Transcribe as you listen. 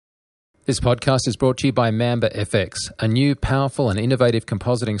This podcast is brought to you by Mamba FX, a new, powerful and innovative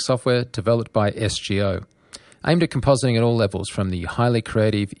compositing software developed by SGO. Aimed at compositing at all levels, from the highly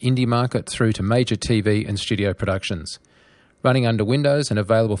creative indie market through to major TV and studio productions. Running under Windows and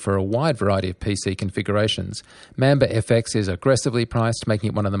available for a wide variety of PC configurations, Mamba FX is aggressively priced, making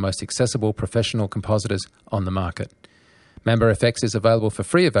it one of the most accessible professional compositors on the market. Mamba FX is available for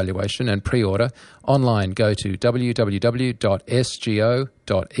free evaluation and pre-order. Online, go to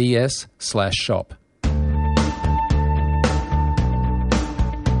www.sgo.es/shop.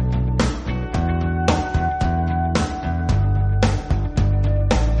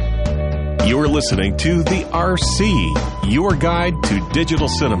 You're listening to The RC, your guide to digital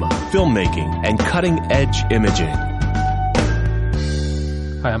cinema, filmmaking, and cutting-edge imaging.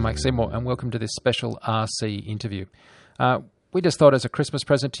 Hi, I'm Mike Seymour, and welcome to this special RC interview. We just thought as a Christmas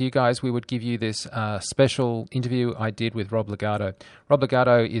present to you guys, we would give you this special interview I did with Rob Legato. Rob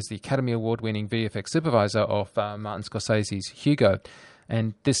Legato is the Academy Award-winning VFX supervisor of Martin Scorsese's Hugo.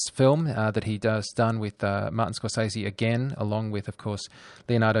 And this film that he does done with Martin Scorsese again, along with, of course,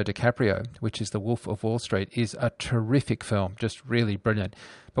 Leonardo DiCaprio, which is The Wolf of Wall Street, is a terrific film, just really brilliant.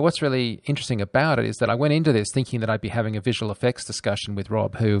 But what's really interesting about it is that I went into this thinking that I'd be having a visual effects discussion with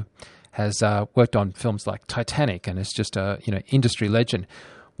Rob, who has worked on films like Titanic and is just a industry legend.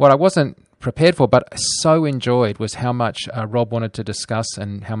 What I wasn't prepared for, but so enjoyed, was how much Rob wanted to discuss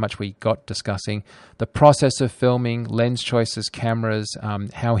and how much we got discussing the process of filming, lens choices, cameras,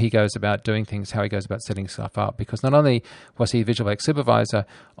 how he goes about doing things, how he goes about setting stuff up. Because not only was he visual effects supervisor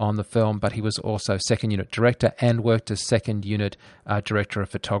on the film, but he was also second unit director and worked as second unit director of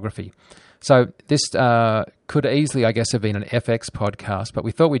photography. So this could easily, I guess, have been an FX podcast, but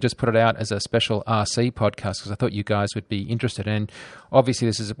we thought we'd just put it out as a special RC podcast because I thought you guys would be interested. And obviously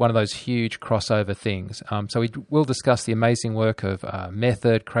this is one of those huge crossover things. So we will discuss the amazing work of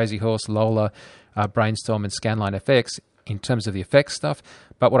Method, Crazy Horse, Lola, Brainstorm, and Scanline FX in terms of the effects stuff.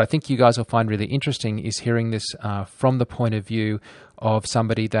 But what I think you guys will find really interesting is hearing this from the point of view of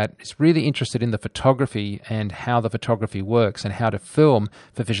somebody that is really interested in the photography and how the photography works and how to film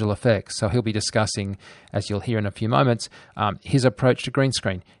for visual effects. So he'll be discussing, as you'll hear in a few moments, his approach to green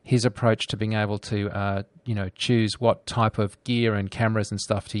screen, his approach to being able to choose what type of gear and cameras and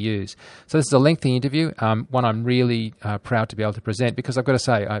stuff to use. So this is a lengthy interview, one I'm really proud to be able to present, because I've got to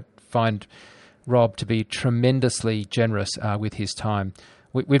say I find Rob to be tremendously generous with his time.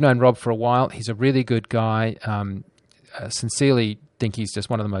 We've known Rob for a while. He's a really good guy. Sincerely think he's just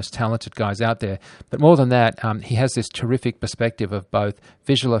one of the most talented guys out there. But more than that, he has this terrific perspective of both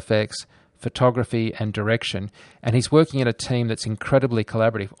visual effects, photography, and direction. And he's working in a team that's incredibly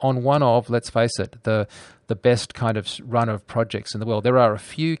collaborative on one of, let's face it, the best kind of run of projects in the world. There are a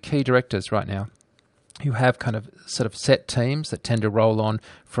few key directors right now who have kind of sort of set teams that tend to roll on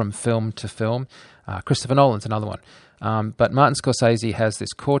from film to film. Christopher Nolan's another one. But Martin Scorsese has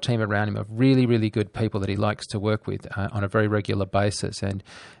this core team around him of really, really good people that he likes to work with on a very regular basis. And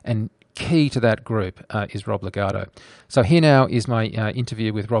key to that group is Rob Legato. So here now is my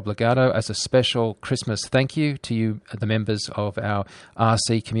interview with Rob Legato as a special Christmas thank you to you, the members of our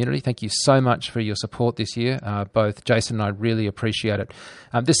RC community. Thank you so much for your support this year. Both Jason and I really appreciate it.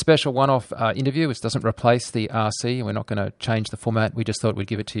 This special one-off interview, which doesn't replace the RC. We're not going to change the format. We just thought we'd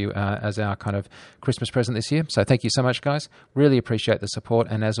give it to you as our kind of Christmas present this year. So thank you so much, guys. Really appreciate the support.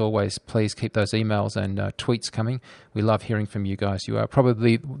 And as always, please keep those emails and tweets coming. We love hearing from you guys. You are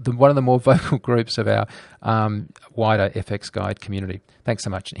probably one of the more vocal groups of our wider FX Guide community. Thanks so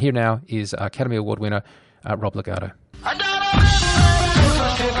much. Here now is Academy Award winner Rob Legato.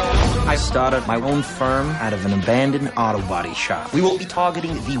 I started my own firm out of an abandoned auto body shop. We will be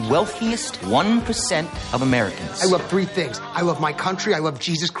targeting the wealthiest 1% of Americans. I love three things. I love my country, I love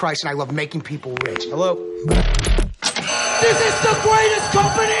Jesus Christ, and I love making people rich. Hello? This is the greatest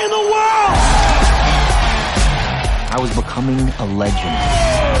company in the world! I was becoming a legend.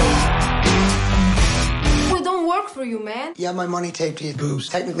 We don't work for you, man. You have my money taped to your boobs.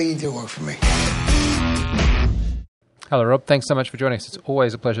 Technically, you do work for me. Hello, Rob. Thanks so much for joining us. It's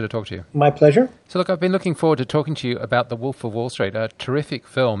always a pleasure to talk to you. My pleasure. So, look, I've been looking forward to talking to you about The Wolf of Wall Street, a terrific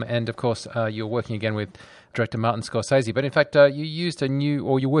film. And, of course, you're working again with director Martin Scorsese. But, in fact,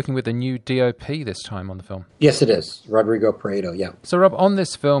 you're working with a new DOP this time on the film. Yes, it is. Rodrigo Prieto, yeah. So, Rob, on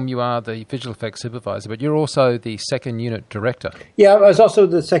this film, you are the visual effects supervisor, but you're also the second unit director. Yeah, I was also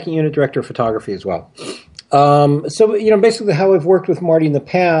the second unit director of photography as well. So, basically how I've worked with Marty in the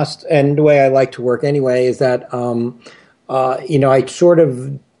past, and the way I like to work anyway, is that, I sort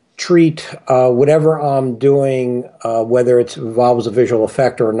of treat whatever I'm doing, whether it involves a visual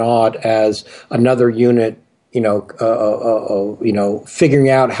effect or not, as another unit, figuring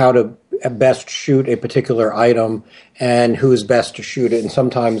out how to best shoot a particular item and who's best to shoot it. And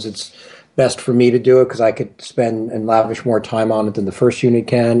sometimes it's best for me to do it because I could spend and lavish more time on it than the first unit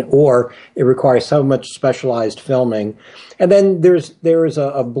can, or it requires so much specialized filming. And then there is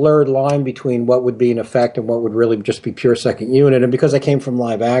a blurred line between what would be an effect and what would really just be pure second unit. And because I came from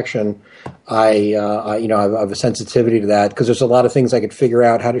live action, I have a sensitivity to that because there's a lot of things I could figure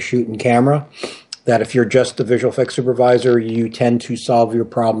out how to shoot in camera that if you're just the visual effects supervisor, you tend to solve your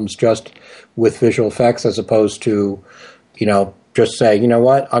problems just with visual effects as opposed to, just say, you know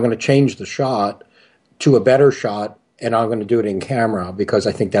what, I'm going to change the shot to a better shot and I'm going to do it in camera because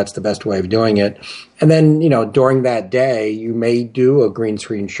I think that's the best way of doing it. And then, during that day, you may do a green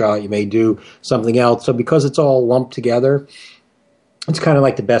screen shot, you may do something else. So because it's all lumped together, it's kind of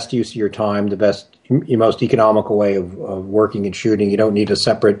like the best use of your time, your most economical way of working and shooting. You don't need a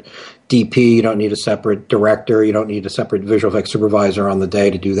separate DP, you don't need a separate director, you don't need a separate visual effects supervisor on the day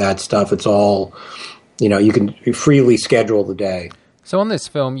to do that stuff. It's all, you can freely schedule the day. So on this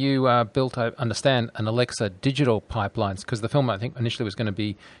film, you built, I understand, an Alexa digital pipelines, because the film, I think, initially was going to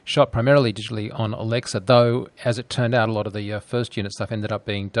be shot primarily digitally on Alexa, though, as it turned out, a lot of the first unit stuff ended up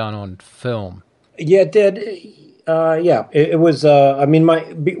being done on film. Yeah, it did. It was,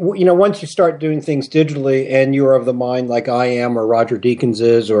 once you start doing things digitally and you're of the mind like I am or Roger Deakins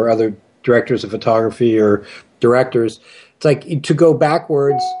is or other directors of photography or directors, it's like to go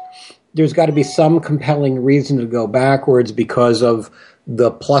backwards, there's got to be some compelling reason to go backwards because of the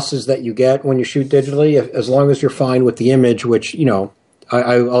pluses that you get when you shoot digitally, as long as you're fine with the image, which,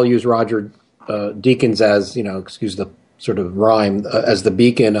 I'll use Roger Deakins as, excuse the sort of rhyme, as the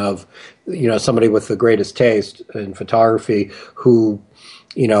beacon of, somebody with the greatest taste in photography who,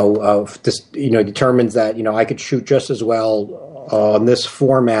 determines that, I could shoot just as well on this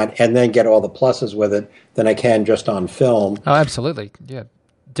format and then get all the pluses with it than I can just on film. Oh, absolutely. Yeah.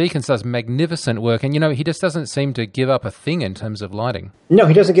 Deakins does magnificent work, and, he just doesn't seem to give up a thing in terms of lighting. No,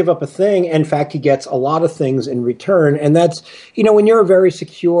 he doesn't give up a thing. In fact, he gets a lot of things in return, and that's, when you're a very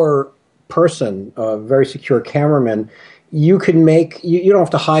secure person, a very secure cameraman, you can make, you don't have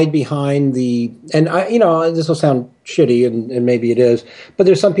to hide behind and this will sound shitty, and maybe it is, but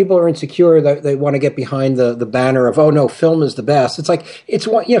there's some people who are insecure that they want to get behind the banner of, oh no, film is the best. It's like,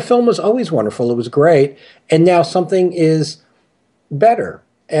 film was always wonderful. It was great. And now something is better.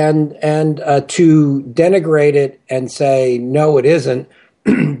 And to denigrate it and say, no, it isn't,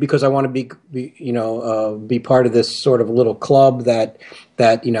 because I want to be part of this sort of little club that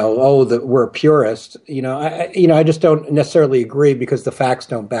we're a purist. I just don't necessarily agree because the facts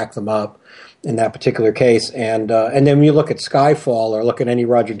don't back them up in that particular case. And then when you look at Skyfall or look at any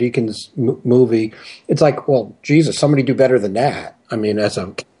Roger Deakins movie, it's like, well, Jesus, somebody do better than that. I mean, as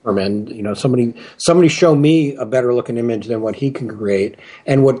a cameraman, somebody show me a better looking image than what he can create,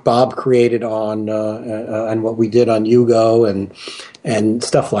 and what Bob created on and what we did on Hugo and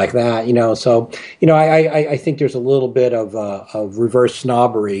stuff like that. So I think there's a little bit of reverse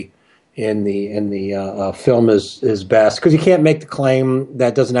snobbery in the film is best, because you can't make the claim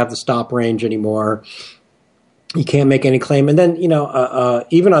that doesn't have the stop range anymore. You can't make any claim, and then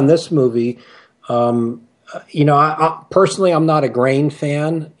even on this movie. I personally, I'm not a grain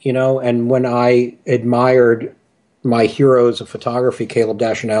fan, and when I admired my heroes of photography, Caleb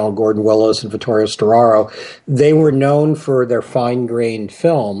Deschanel, Gordon Willis, and Vittorio Storaro, they were known for their fine-grained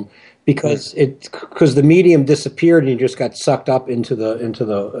film because the medium disappeared and you just got sucked up into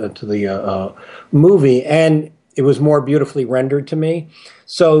the movie, and it was more beautifully rendered to me.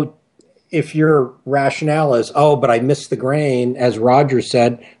 So if your rationale is, oh, but I missed the grain, as Roger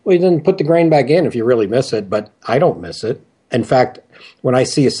said, well, you didn't put the grain back in if you really miss it, but I don't miss it. In fact, when I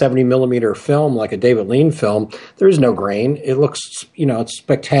see a 70 millimeter film like a David Lean film, there is no grain. It looks, it's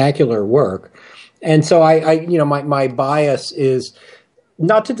spectacular work. And so my bias is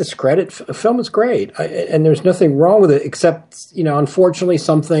not to discredit. Film is great, and there's nothing wrong with it, except, unfortunately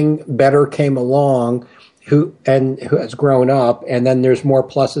something better came along who has grown up, and then there's more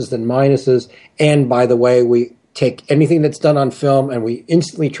pluses than minuses. And by the way, we take anything that's done on film and we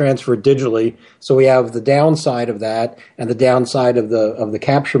instantly transfer digitally. So we have the downside of that and the downside of the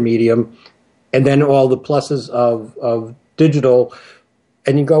capture medium, and then all the pluses of digital.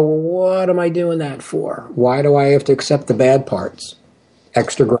 And you go, well, what am I doing that for? Why do I have to accept the bad parts?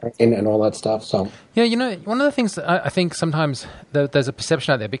 Extra grain and all that stuff. So yeah, one of the things that I think sometimes there's a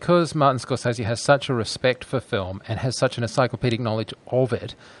perception out there, because Martin Scorsese has such a respect for film and has such an encyclopedic knowledge of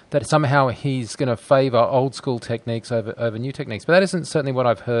it, that somehow he's going to favor old school techniques over new techniques. But that isn't certainly what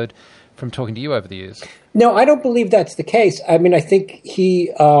I've heard from talking to you over the years. No, I don't believe that's the case. I mean, I think he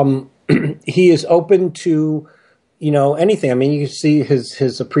he is open to anything. I mean, you see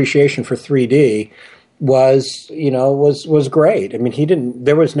his appreciation for 3D was great. I mean, he's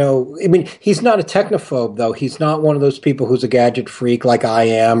not a technophobe, though. He's not one of those people who's a gadget freak like I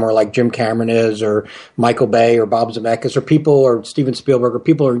am, or like Jim Cameron is, or Michael Bay, or Bob Zemeckis, or Steven Spielberg, or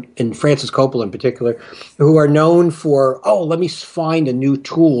people, and Francis Coppola in particular, who are known for, let me find a new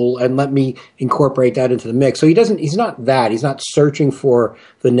tool and let me incorporate that into the mix. So he's not that. He's not searching for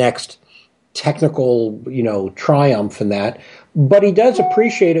the next technical, triumph in that. But he does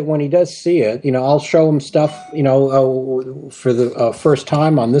appreciate it when he does see it. I'll show him stuff, for the first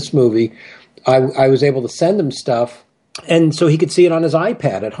time on this movie, I was able to send him stuff, and so he could see it on his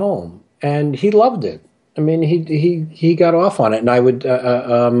iPad at home, and he loved it. I mean, he got off on it, and I would,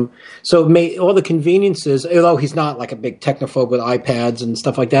 so it made all the conveniences, although he's not like a big technophobe with iPads and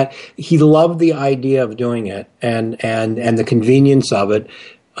stuff like that, he loved the idea of doing it and the convenience of it.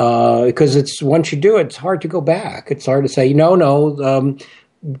 Because it's, once you do it, it's hard to go back. It's hard to say, no,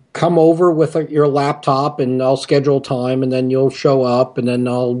 come over with your laptop and I'll schedule time, and then you'll show up, and then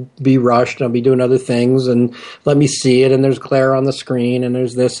I'll be rushed and I'll be doing other things, and let me see it, and there's glare on the screen, and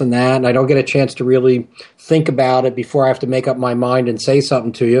there's this and that, and I don't get a chance to really think about it before I have to make up my mind and say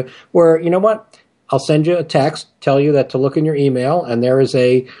something to you. Where, you know what? I'll send you a text, tell you that to look in your email, and there is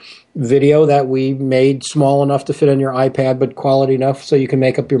a video that we made small enough to fit on your iPad, but quality enough so you can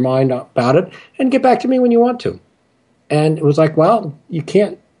make up your mind about it and get back to me when you want to. And it was like, well, you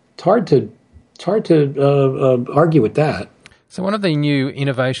can't. It's hard to argue with that. So one of the new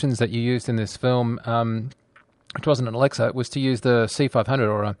innovations that you used in this film, which wasn't an Alexa, was to use the C500,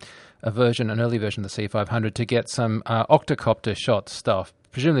 or an early version of the C500, to get some octocopter shot stuff.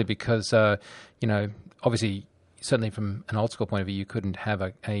 Presumably because obviously, certainly from an old school point of view, you couldn't have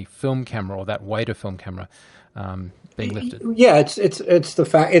a film camera, or that weight of film camera being lifted. Yeah, it's the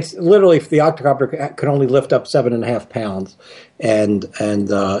fact. It's literally, if the octocopter could only lift up 7.5 pounds, and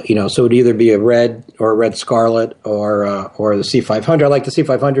so it'd either be a red Scarlet or the C500. I like the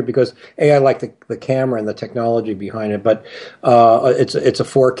C500 because I like the camera and the technology behind it, but it's a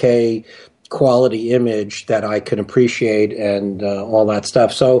 4K quality image that I can appreciate, and all that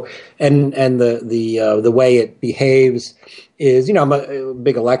stuff. So, and the way it behaves is, I'm a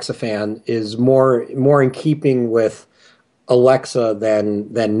big Alexa fan, is more in keeping with Alexa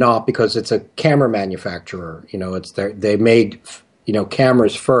than not, because it's a camera manufacturer. They made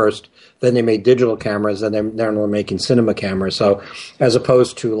cameras first, then they made digital cameras, and they're making cinema cameras. So, as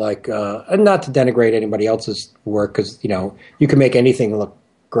opposed to and not to denigrate anybody else's work, because you can make anything look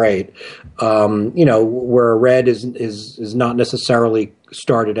great. Where a Red is not necessarily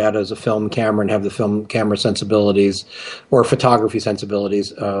started out as a film camera and have the film camera sensibilities or photography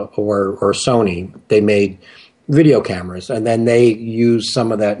sensibilities, or Sony. They made video cameras, and then they use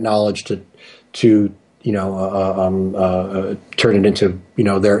some of that knowledge to turn it into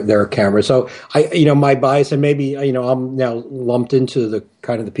their camera. So my bias, and maybe I'm now lumped into the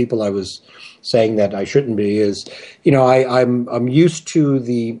kind of the people I was saying that I shouldn't be, is I'm used to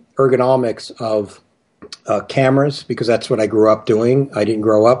the ergonomics of cameras, because that's what I grew up doing. I didn't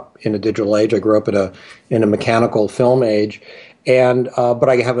grow up in a digital age. I grew up in a mechanical film age. And but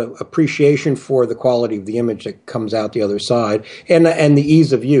I have an appreciation for the quality of the image that comes out the other side, and the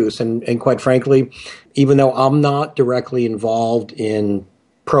ease of use. And quite frankly, even though I'm not directly involved in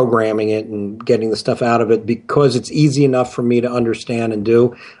programming it and getting the stuff out of it, because it's easy enough for me to understand and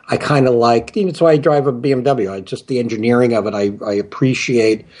do, I kind of like. That's why I drive a BMW. Just the engineering of it, I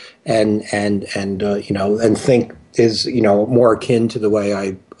appreciate and think is more akin to the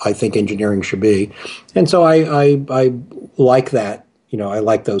way I think engineering should be, and so I like that. I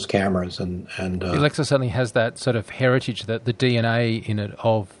like those cameras, and Alexa certainly has that sort of heritage, that the DNA in it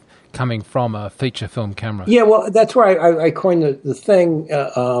of coming from a feature film camera. Yeah, well, that's where I coined the thing,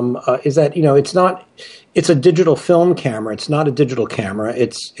 is that it's a digital film camera. It's not a digital camera.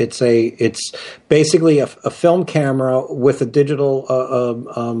 It's basically a film camera with a digital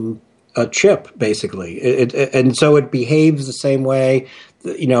a chip, basically. And so it behaves the same way.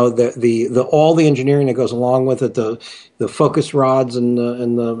 The all the engineering that goes along with it, the focus rods and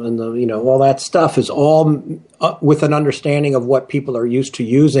the all that stuff is all with an understanding of what people are used to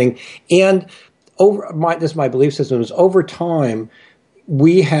using. And this is my belief system, is over time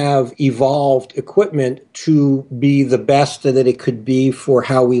we have evolved equipment to be the best that it could be for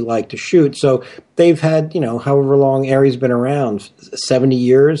how we like to shoot. So they've had, however long Arri's been around, 70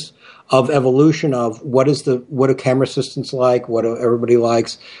 years of evolution of what do camera systems like, what do everybody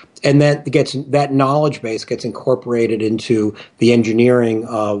likes, and that knowledge base gets incorporated into the engineering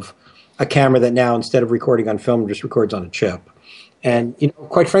of a camera that now, instead of recording on film, just records on a chip. And,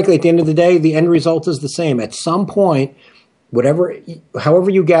 quite frankly, at the end of the day, the end result is the same. At some point, however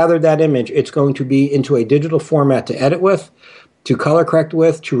you gather that image, it's going to be into a digital format to edit with, to color correct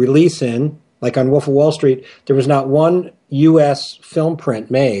with, to release in. Like on Wolf of Wall Street, there was not one U.S. film print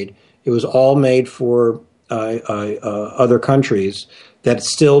made. It was all made for other countries that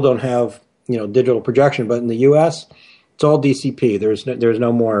still don't have digital projection. But in the U.S., it's all DCP. There's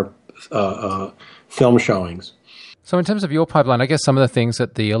no more film showings. So in terms of your pipeline, I guess some of the things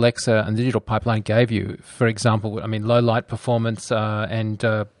that the Alexa and the digital pipeline gave you, for example, low light performance and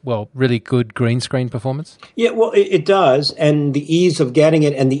really good green screen performance? Yeah, well, it does. And the ease of getting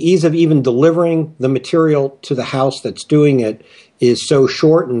it and the ease of even delivering the material to the house that's doing it is so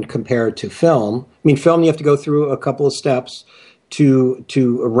shortened compared to film. Film, you have to go through a couple of steps to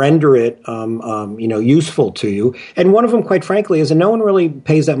render it, useful to you. And one of them, quite frankly, is, and no one really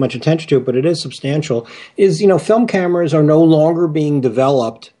pays that much attention to it, but it is substantial, is, film cameras are no longer being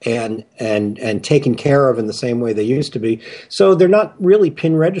developed and taken care of in the same way they used to be. So they're not really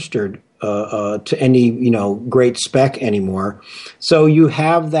pin registered to any, great spec anymore. So you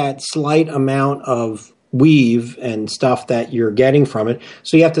have that slight amount of weave and stuff that you're getting from it.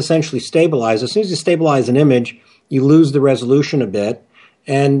 So you have to essentially stabilize. As soon as you stabilize an image, you lose the resolution a bit,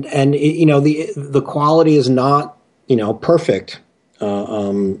 and the quality is not perfect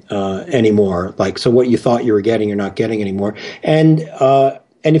anymore. Like, so what you thought you were getting, you're not getting anymore. And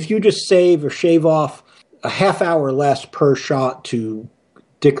if you just save or shave off a half hour less per shot to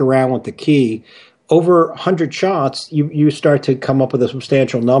dick around with the key, over 100 shots, you start to come up with a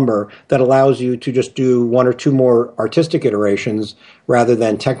substantial number that allows you to just do one or two more artistic iterations rather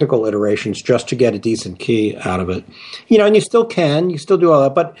than technical iterations just to get a decent key out of it. And you still do all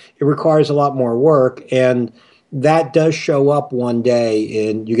that, but it requires a lot more work. And that does show up one day,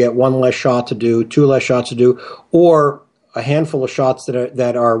 and you get one less shot to do, two less shots to do, or a handful of shots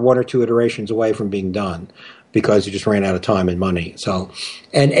that are one or two iterations away from being done, because you just ran out of time and money. So,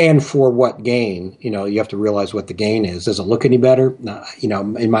 and for what gain? You have to realize what the gain is. Does it look any better?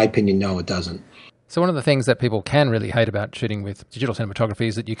 In my opinion, no, it doesn't. So one of the things that people can really hate about shooting with digital cinematography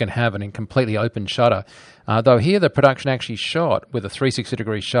is that you can have an completely open shutter. Though here the production actually shot with a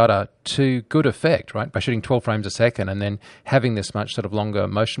 360-degree shutter to good effect, right, by shooting 12 frames a second and then having this much sort of longer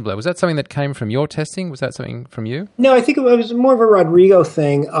motion blur. Was that something that came from your testing? Was that something from you? No, I think it was more of a Rodrigo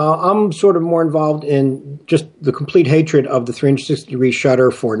thing. I'm sort of more involved in just the complete hatred of the 360-degree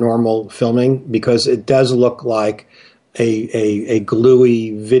shutter for normal filming, because it does look like a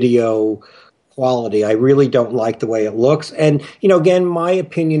gluey video quality. I really don't like the way it looks. And, again, my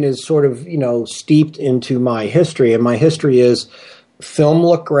opinion is sort of, steeped into my history. And my history is film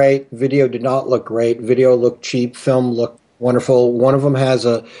looked great, video did not look great, video looked cheap, film looked wonderful. One of them has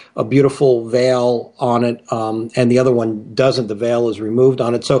a beautiful veil on it, and the other one doesn't. The veil is removed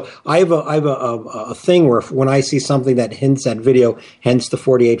on it. So I have a thing where when I see something that hints at video, hence the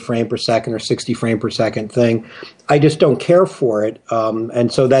 48 frame per second or 60 frame per second thing, I just don't care for it.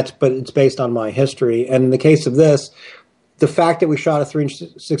 And so but it's based on my history. And in the case of this, the fact that we shot a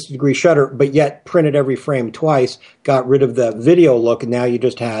 360-degree shutter, but yet printed every frame twice, got rid of the video look, and now you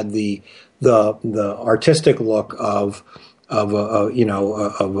just had the artistic look of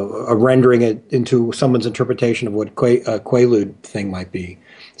rendering it into someone's interpretation of what a Quaalude thing might be.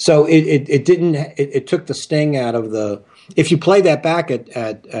 So it took the sting out of the. If you play that back at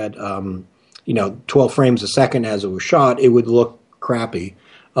 12 frames a second as it was shot, it would look crappy.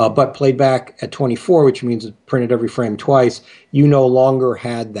 But played back at 24, which means it printed every frame twice, you no longer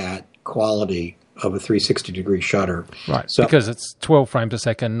had that quality of a 360-degree shutter. Right, so, because it's 12 frames a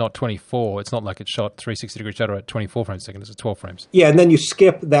second, not 24. It's not like it's shot 360-degree shutter at 24 frames a second. It's 12 frames. Yeah, and then you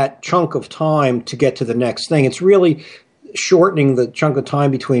skip that chunk of time to get to the next thing. It's really shortening the chunk of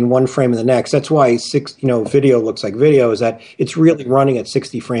time between one frame and the next. That's why video looks like video, is that it's really running at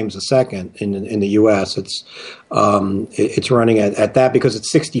 60 frames a second in the US. It's running at that because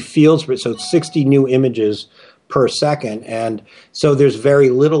it's 60 fields, so it's 60 new images per second, and so there's very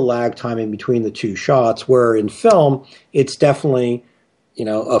little lag time in between the two shots, where in film it's definitely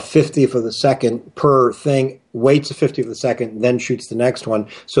a 50th of the second per thing, waits a 50th of the second, then shoots the next one.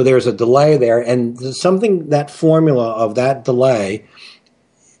 So there's a delay there, and something, that formula of that delay,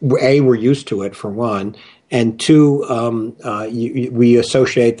 we're used to it for one, and two, we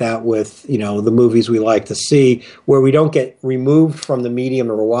associate that with the movies we like to see, where we don't get removed from the medium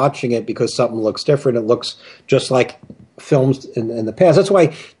that we're watching it because something looks different. It looks just like films in the past. That's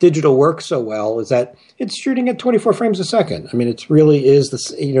why digital works so well, is that it's shooting at 24 frames a second. I mean, it really is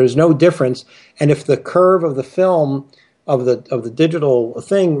there's no difference. And if the curve of the film of the digital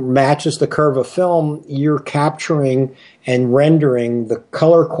thing matches the curve of film, you're capturing and rendering the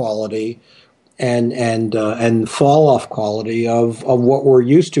color quality and fall off quality of what we're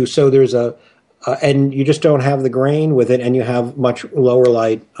used to. So there's and you just don't have the grain with it, and you have much lower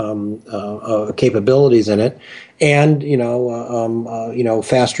light capabilities in it, and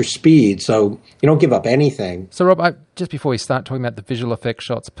faster speed. So you don't give up anything. So Rob, just before we start talking about the visual effects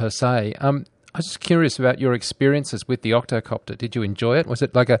shots per se, I was just curious about your experiences with the Octocopter. Did you enjoy it? Was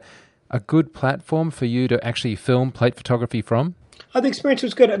it like a good platform for you to actually film plate photography from? The experience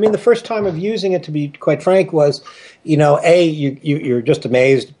was good. I mean, the first time of using it, to be quite frank, was, you're just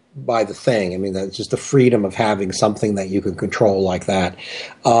amazed by the thing. I mean, that's just the freedom of having something that you can control like that.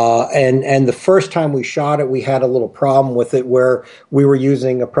 And the first time we shot it, we had a little problem with it where we were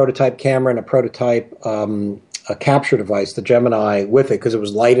using a prototype camera and a prototype a capture device, the Gemini, with it, because it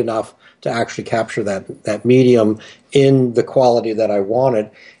was light enough to actually capture that medium in the quality that I wanted.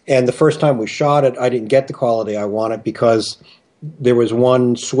 And the first time we shot it, I didn't get the quality I wanted because there was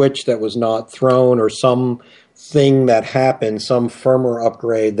one switch that was not thrown, or some thing that happened, some firmware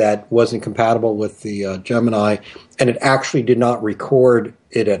upgrade that wasn't compatible with the Gemini, and it actually did not record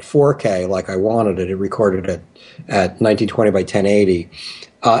it at 4K like I wanted it. It recorded it at 1920 by 1080,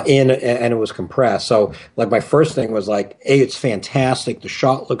 and it was compressed. So, like, my first thing was like, hey, it's fantastic. The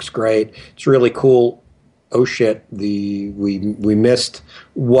shot looks great. It's really cool. Oh shit! We missed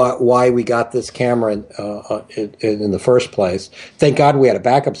why we got this camera in the first place. Thank God we had a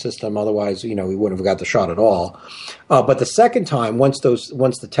backup system. Otherwise, we wouldn't have got the shot at all. But the second time, once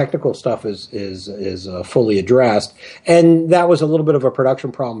the technical stuff is fully addressed, and that was a little bit of a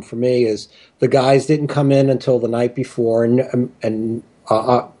production problem for me, is the guys didn't come in until the night before, and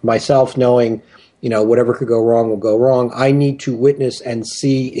myself knowing, whatever could go wrong will go wrong. I need to witness and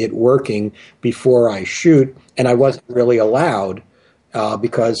see it working before I shoot, and I wasn't really allowed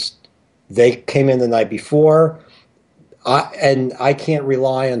because they came in the night before, and I can't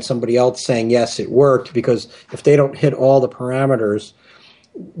rely on somebody else saying, yes, it worked, because if they don't hit all the parameters,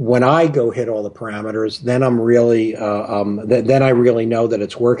 when I go hit all the parameters, then I'm really then I really know that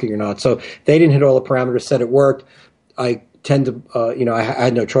it's working or not. So they didn't hit all the parameters, said it worked. I tend to, I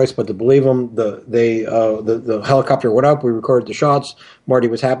had no choice but to believe them. The helicopter went up. We recorded the shots. Marty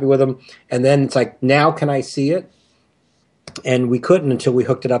was happy with them. And then it's like, now can I see it? And we couldn't until we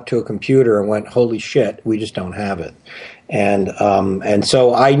hooked it up to a computer and went, holy shit, we just don't have it. And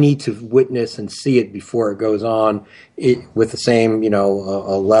so I need to witness and see it before it goes on with the same,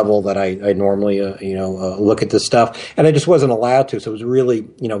 a level that I normally, look at this stuff. And I just wasn't allowed to. So it was really,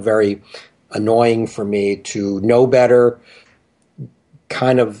 very annoying for me to know better,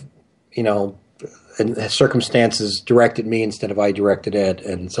 kind of, and circumstances directed me instead of I directed it.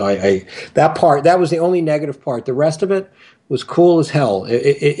 And so that was the only negative part. The rest of it was cool as hell. It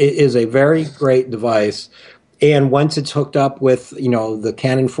is a very great device. And once it's hooked up with, the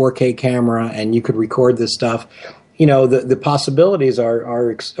Canon 4K camera and you could record this stuff, the possibilities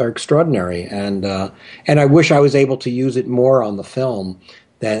are extraordinary. And I wish I was able to use it more on the film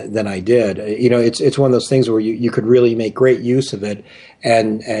than I did. It's one of those things where you could really make great use of it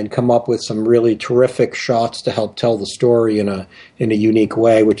and come up with some really terrific shots to help tell the story in a unique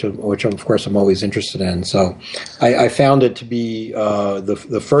way, which of course I'm always interested in. So I found it to be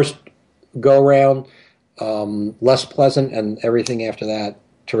the first go around less pleasant, and everything after that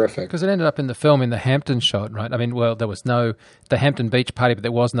terrific. Because it ended up in the film in the Hampton shot, right? I mean, well, there was the Hampton Beach party, but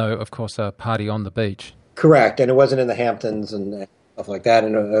there was no, of course, a party on the beach. Correct, and it wasn't in the Hamptons and stuff like that,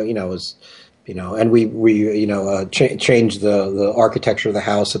 and it was, and we changed the architecture of the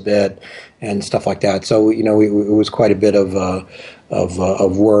house a bit and stuff like that. So it was quite a bit of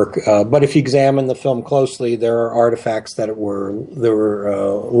work. But if you examine the film closely, there are artifacts that were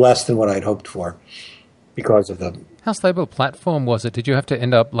less than what I'd hoped for because of the. How stable a platform was it? Did you have to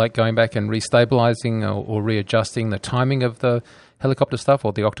end up like going back and restabilizing or readjusting the timing of the helicopter stuff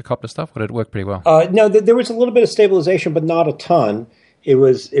or the octocopter stuff, or did it work pretty well? No, there was a little bit of stabilization, but not a ton. It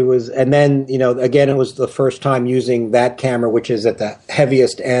was, and then, again, it was the first time using that camera, which is at the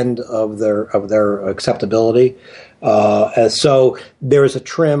heaviest end of their acceptability. So there was a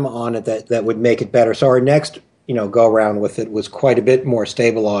trim on it that would make it better. So our next, go around with it was quite a bit more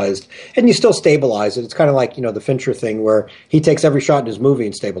stabilized, and you still stabilize it. It's kind of like, the Fincher thing where he takes every shot in his movie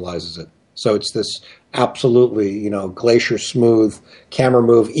and stabilizes it. So it's this absolutely, glacier smooth camera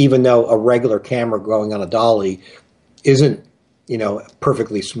move, even though a regular camera going on a dolly isn't,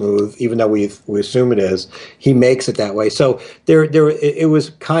 perfectly smooth, even though we assume it is. He makes it that way. So it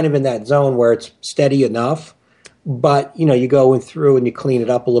was kind of in that zone where it's steady enough, but, you go in through and you clean it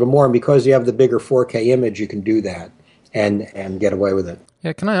up a little more. And because you have the bigger 4K image, you can do that. and get away with it.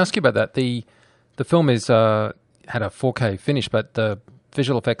 Yeah, can I ask you about that? The film is had a 4K finish, but the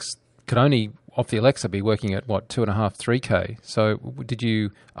visual effects could only, off the Alexa, be working at, 2.5, 3K. So did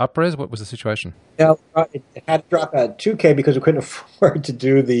you up-res? What was the situation? No, it had to drop at 2K because we couldn't afford to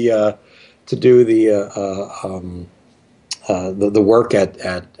do the work at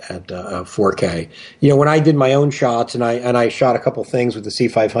 4K. When I did my own shots and I shot a couple things with the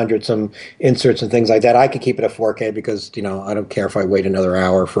C500, some inserts and things like that, I could keep it at 4K because I don't care if I wait another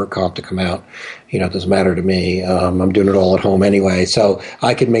hour for a comp to come out. It doesn't matter to me. I'm doing it all at home anyway, so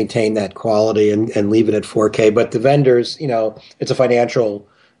I could maintain that quality and leave it at 4K. But the vendors, it's a financial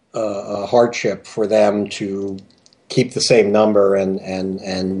hardship for them to keep the same number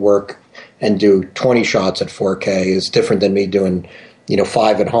and work and do 20 shots at 4K is different than me doing,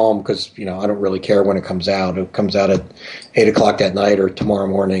 5 at home because, I don't really care when it comes out. It comes out at 8 o'clock that night or tomorrow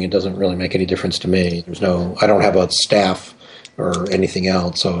morning. It doesn't really make any difference to me. I don't have a staff or anything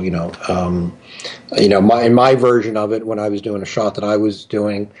else. So, in my version of it, when I was doing a shot that I was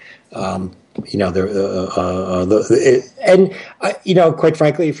doing, quite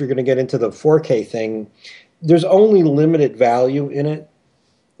frankly, if you're going to get into the 4K thing, there's only limited value in it.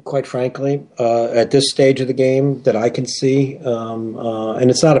 Quite frankly, at this stage of the game that I can see,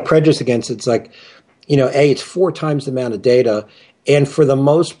 and it's not a prejudice against it. It's like, it's 4 times the amount of data, and for the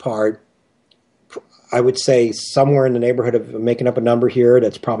most part, I would say somewhere in the neighborhood of making up a number here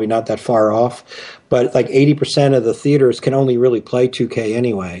that's probably not that far off, but like 80% of the theaters can only really play 2K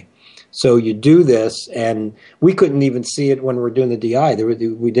anyway. So you do this, and we couldn't even see it when we were doing the DI.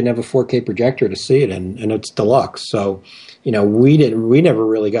 We didn't have a 4K projector to see it, and it's deluxe. So, we never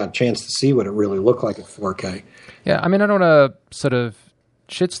really got a chance to see what it really looked like at 4K. Yeah, I mean, I don't want to sort of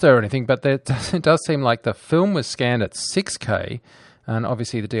shit stir or anything, but it does seem like the film was scanned at 6K, and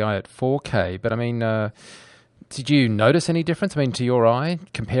obviously the DI at 4K. But I mean, did you notice any difference? I mean, to your eye,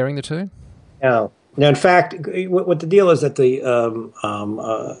 comparing the two? No. Now, in fact, what the deal is that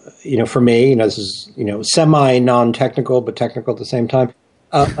for me, this is, semi non-technical, but technical at the same time.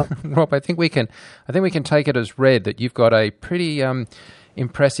 Rob, I think we can take it as read that you've got a pretty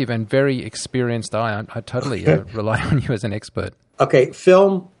impressive and very experienced eye. I totally rely on you as an expert. Okay,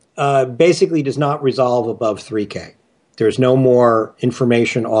 film basically does not resolve above 3K. There's no more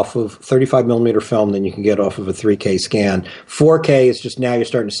information off of 35 millimeter film than you can get off of a 3K scan. 4K is just now you're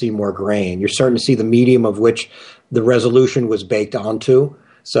starting to see more grain. You're starting to see the medium of which the resolution was baked onto.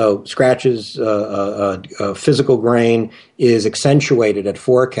 So scratches, physical grain is accentuated at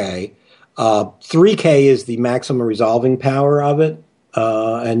 4K. 3K is the maximum resolving power of it.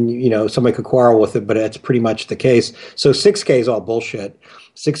 And, somebody could quarrel with it, but that's pretty much the case. So 6K is all bullshit.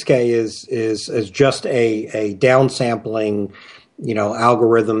 6K is just a downsampling,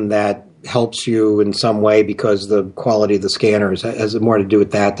 algorithm that helps you in some way because the quality of the scanners has more to do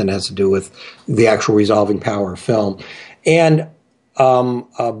with that than it has to do with the actual resolving power of film. And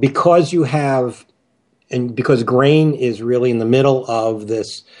because grain is really in the middle of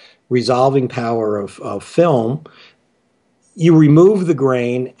this resolving power of film, you remove the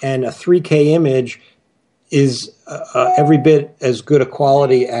grain, and a 3K image is every bit as good a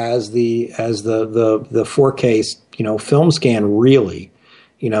quality as the 4K film scan. Really,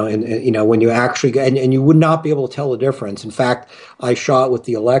 when you actually and you would not be able to tell the difference. In fact, I shot with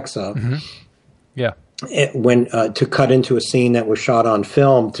the Alexa. Mm-hmm. Yeah. When to cut into a scene that was shot on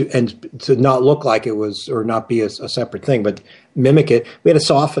film to not look like it was or not be a separate thing, but mimic it, we had to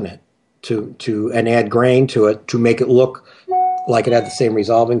soften it and add grain to it to make it look like it had the same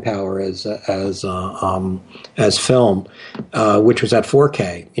resolving power as film, which was at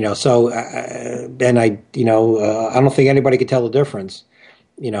 4K. So and I don't think anybody could tell the difference,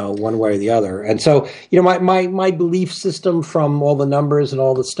 one way or the other. And so, my belief system from all the numbers and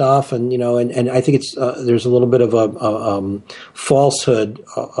all the stuff, and I think it's there's a little bit of a falsehood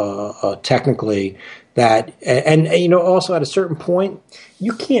technically that, and also at a certain point,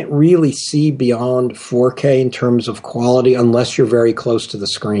 you can't really see beyond 4K in terms of quality unless you're very close to the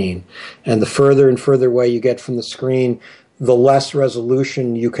screen. And the further and further away you get from the screen, the less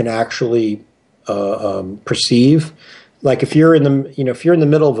resolution you can actually perceive. Like if you're in the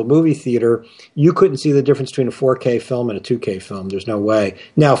middle of a movie theater, you couldn't see the difference between a 4K film and a 2K film. There's no way.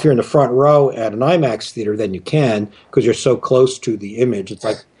 Now, if you're in the front row at an IMAX theater, then you can because you're so close to the image. It's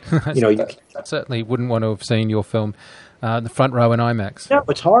like, I certainly wouldn't want to have seen your film the front row in IMAX. No,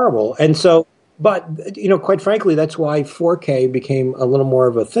 it's horrible. And so, but, quite frankly, that's why 4K became a little more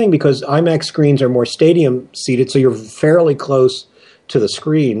of a thing because IMAX screens are more stadium seated, so you're fairly close to the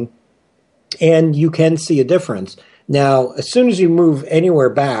screen and you can see a difference. Now, as soon as you move anywhere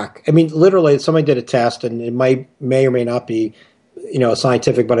back, I mean, literally, somebody did a test, and it may or may not be,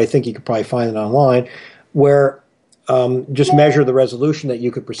 scientific, but I think you could probably find it online, where just measure the resolution that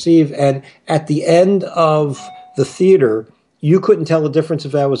you could perceive, and at the end of the theater, you couldn't tell the difference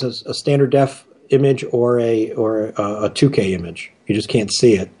if that was a standard def image or a 2K image. You just can't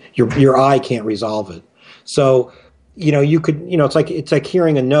see it. Your eye can't resolve it. So, you could, it's like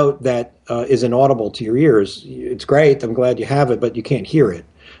hearing a note that is inaudible to your ears. It's great. I'm glad you have it, but you can't hear it.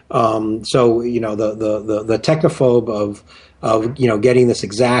 So, the technophobe of getting this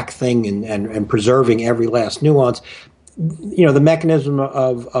exact thing and preserving every last nuance, the mechanism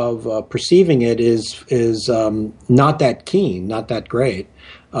of perceiving it is not that keen, not that great.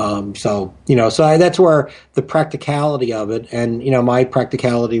 So that's where the practicality of it, and my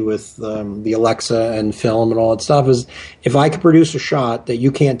practicality with the Alexa and film and all that stuff is, if I could produce a shot that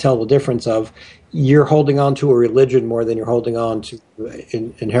you can't tell the difference of, you're holding on to a religion more than you're holding on to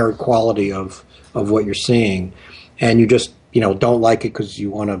inherent quality of what you're seeing, and you just don't like it because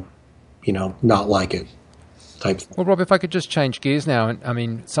you want to not like it. Well, Rob, if I could just change gears now, I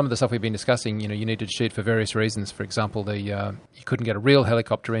mean, some of the stuff we've been discussing, you needed to shoot for various reasons. For example, you couldn't get a real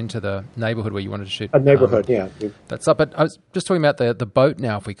helicopter into the neighbourhood where you wanted to shoot. A neighbourhood, yeah. That's up. But I was just talking about the boat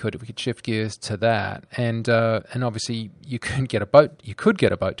now. If we could shift gears to that, and obviously you couldn't get a boat. You could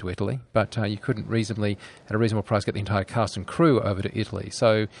get a boat to Italy, but you couldn't reasonably, at a reasonable price, get the entire cast and crew over to Italy.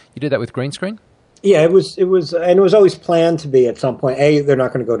 So you did that with green screen. Yeah, it was, and it was always planned to be at some point. A, they're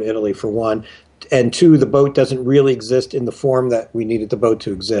not going to go to Italy for one. And two, the boat doesn't really exist in the form that we needed the boat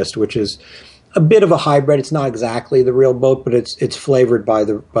to exist, which is a bit of a hybrid. It's not exactly the real boat, but it's flavored by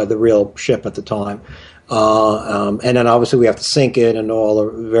the real ship at the time. And then obviously we have to sink it and all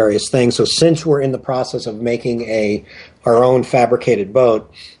the various things. So since we're in the process of making our own fabricated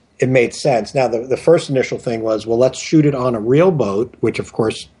boat, it made sense. Now the first initial thing was, well, let's shoot it on a real boat, which of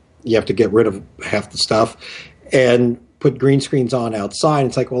course you have to get rid of half the stuff, and put green screens on outside.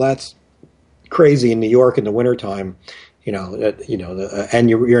 It's like, well, that's crazy in New York in the wintertime, and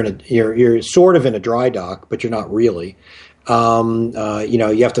you're sort of in a dry dock, but you're not really.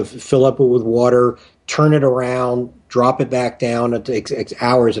 You have to fill up it with water, turn it around, drop it back down. It takes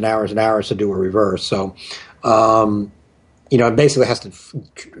hours and hours and hours to do a reverse. So, it basically has to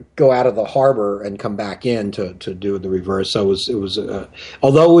go out of the harbor and come back in to do the reverse. So it was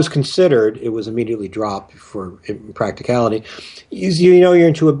although it was considered, it was immediately dropped for practicality. You're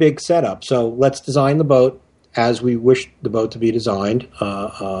into a big setup. So let's design the boat as we wish the boat to be designed,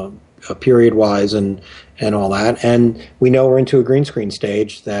 period-wise and all that. And we know we're into a green screen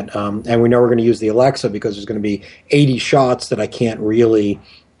stage that, and we know we're going to use the Alexa because there's going to be 80 shots that I can't really.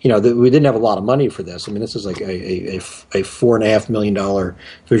 We didn't have a lot of money for this. I mean, this is like a $4.5 million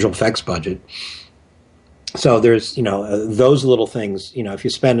visual effects budget. So there's, those little things, if you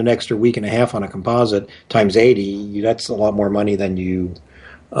spend an extra week and a half on a composite times 80, that's a lot more money than you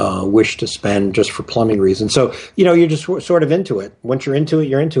wish to spend just for plumbing reasons. So, you're just sort of into it. Once you're into it,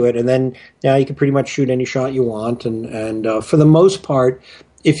 you're into it. And then now you can pretty much shoot any shot you want. And for the most part,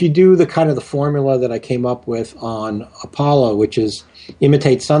 if you do the kind of the formula that I came up with on Apollo, which is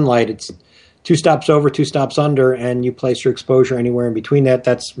imitate sunlight, it's 2 stops over, 2 stops under, and you place your exposure anywhere in between that.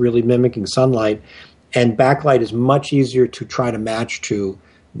 That's really mimicking sunlight. And backlight is much easier to try to match to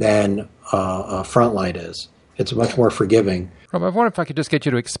than front light is. It's much more forgiving. Rob, I wonder if I could just get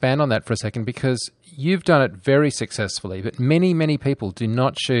you to expand on that for a second, because you've done it very successfully, but many, many people do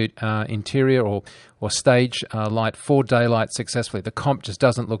not shoot interior or stage light for daylight successfully. The comp just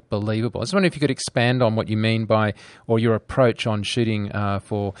doesn't look believable. I was wondering if you could expand on what you mean by, or your approach on shooting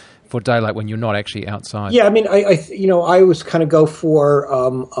for daylight when you're not actually outside. Yeah, I mean, I always kind of go for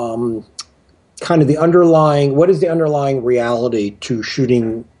kind of the underlying, what is the underlying reality to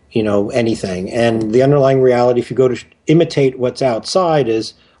shooting anything. And the underlying reality, if you go to imitate what's outside,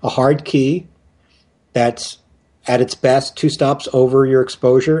 is a hard key that's at its best 2 stops over your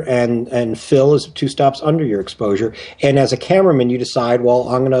exposure, and fill is 2 stops under your exposure. And as a cameraman, you decide, well,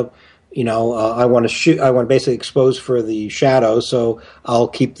 I'm going to, I want to shoot, I want to basically expose for the shadow, so I'll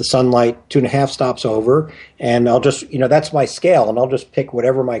keep the sunlight 2.5 stops over, and I'll just, that's my scale, and I'll just pick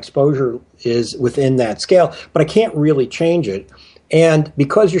whatever my exposure is within that scale, but I can't really change it. And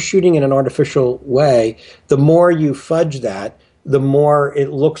because you're shooting in an artificial way, the more you fudge that, the more it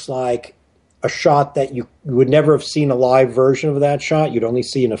looks like a shot that you would never have seen a live version of that shot. You'd only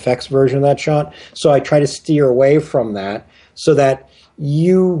see an effects version of that shot. So I try to steer away from that so that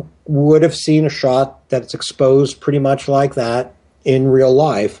you would have seen a shot that's exposed pretty much like that in real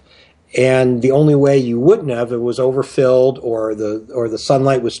life. And the only way you wouldn't have, it was overfilled, or the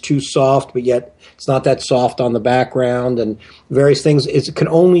sunlight was too soft, but yet it's not that soft on the background, and various things. It can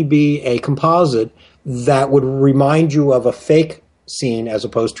only be a composite that would remind you of a fake scene as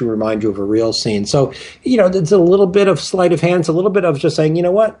opposed to remind you of a real scene. So, there's a little bit of sleight of hand, it's a little bit of just saying, you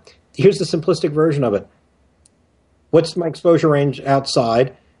know what, here's the simplistic version of it. What's my exposure range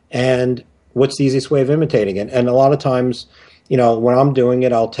outside, and what's the easiest way of imitating it? And a lot of times, when I'm doing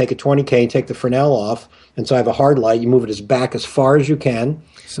it, I'll take a 20K and take the Fresnel off, and so I have a hard light. You move it back as far as you can.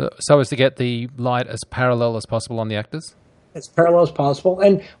 So as to get the light as parallel as possible on the actors? As parallel as possible.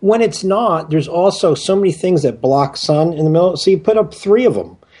 And when it's not, there's also so many things that block sun in the middle. So you put up 3 of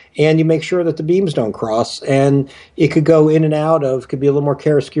them, and you make sure that the beams don't cross. And it could go in and out of, could be a little more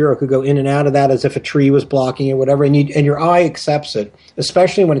chiaroscuro, it could go in and out of that as if a tree was blocking it, whatever. And your eye accepts it,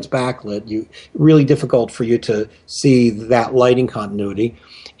 especially when it's backlit. Really difficult for you to see that lighting continuity.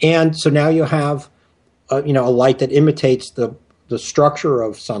 And so now you have, a light that imitates the structure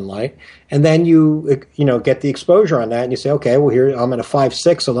of sunlight, and then you get the exposure on that, and you say, okay, well, here I'm at a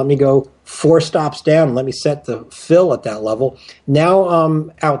 5.6, so let me go 4 stops down, and let me set the fill at that level. Now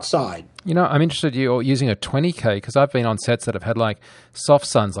I'm outside. I'm interested you're using a 20K, because I've been on sets that have had like soft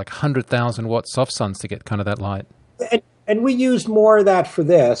suns, like 100,000 watt soft suns to get kind of that light. And we used more of that for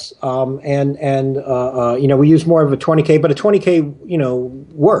this, we used more of a 20K, but a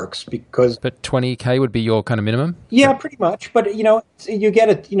 20K, works because. But 20K would be your kind of minimum. Yeah, pretty much. But you get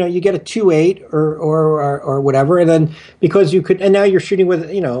a 2.8 or whatever, and then because you could, and now you're shooting with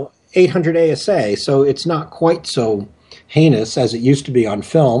 800 ASA, so it's not quite so heinous as it used to be on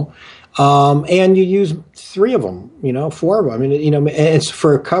film. And you use 3 of them, 4 of them. I mean, it's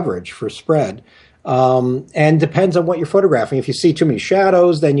for coverage, for spread. And depends on what you're photographing. If you see too many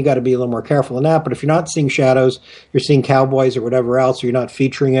shadows, then you got to be a little more careful in that. But if you're not seeing shadows, you're seeing cowboys or whatever else, or you're not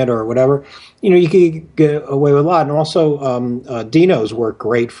featuring it or whatever, you could get away with a lot. And also, Dinos work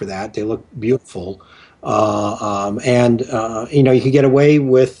great for that. They look beautiful. You could get away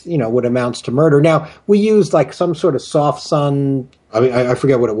with, what amounts to murder. Now, we used like some sort of soft sun. I mean, I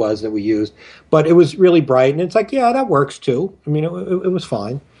forget what it was that we used, but it was really bright. And it's like, yeah, that works too. I mean, it was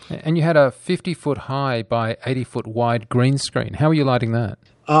fine. And you had a 50-foot high by 80-foot wide green screen. How are you lighting that?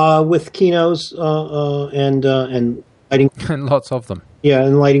 With Kinos and lighting. And lots of them. Yeah,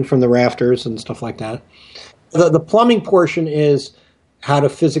 and lighting from the rafters and stuff like that. The plumbing portion is how to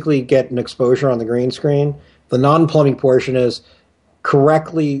physically get an exposure on the green screen. The non-plumbing portion is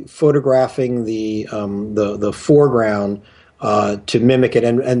correctly photographing the foreground to mimic it.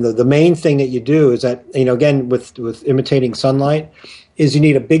 And the main thing that you do is that, again, with imitating sunlight, is you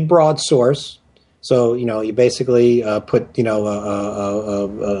need a big broad source. So, you basically put,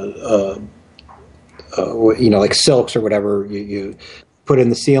 like silks or whatever you put in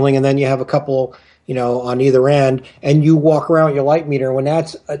the ceiling, and then you have a couple, on either end, and you walk around with your light meter. When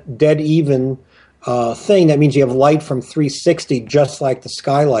that's a dead even thing, that means you have light from 360, just like the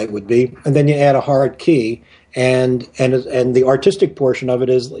skylight would be, and then you add a hard key. And the artistic portion of it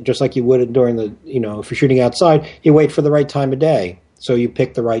is just like you would during the, if you're shooting outside, you wait for the right time of day. So you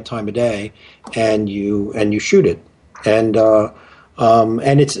pick the right time of day, and you shoot it, and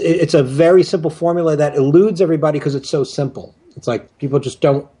it's a very simple formula that eludes everybody because it's so simple. It's like people just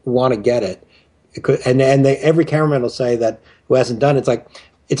don't want to get it, every cameraman will say that who hasn't done it, it's like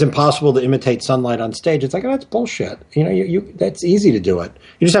it's impossible to imitate sunlight on stage. It's like, oh, that's bullshit. That's easy to do it.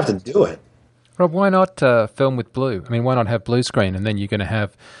 You just have to do it. Rob, why not film with blue? I mean, why not have blue screen, and then you're going to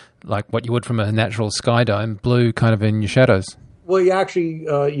have like what you would from a natural sky dome, blue kind of in your shadows. Well, you actually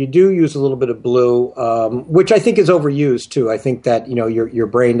you do use a little bit of blue, which I think is overused too. I think that your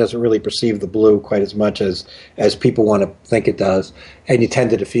brain doesn't really perceive the blue quite as much as people want to think it does, and you tend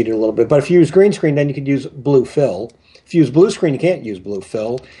to defeat it a little bit. But if you use green screen, then you could use blue fill. If you use blue screen, you can't use blue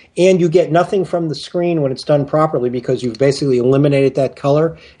fill, and you get nothing from the screen when it's done properly because you've basically eliminated that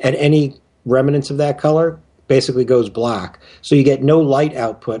color, and any remnants of that color basically goes black. So you get no light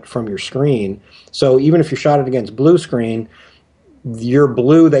output from your screen. So even if you shot it against blue screen, your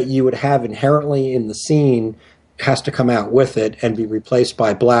blue that you would have inherently in the scene has to come out with it and be replaced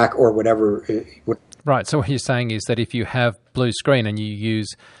by black or whatever. Right. So what you're saying is that if you have blue screen and you use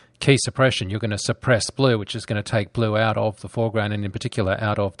key suppression, you're going to suppress blue, which is going to take blue out of the foreground and in particular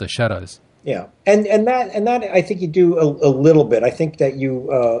out of the shadows. Yeah. And that I think you do a little bit. I think that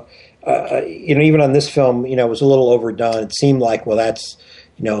you, even on this film, it was a little overdone. It seemed like, well, that's,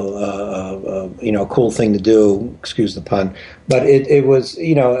 a cool thing to do, excuse the pun, but it was,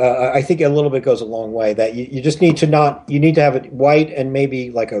 I think a little bit goes a long way that you just need to you need to have it white and maybe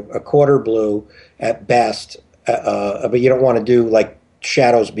like a quarter blue at best, but you don't want to do like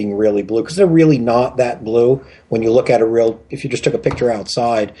shadows being really blue, because they're really not that blue. When you look at if you just took a picture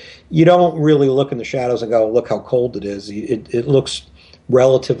outside, you don't really look in the shadows and go, look how cold it is. It looks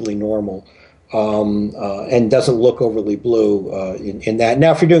relatively normal. And doesn't look overly blue in that.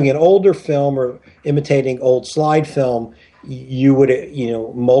 Now, if you're doing an older film or imitating old slide film, you would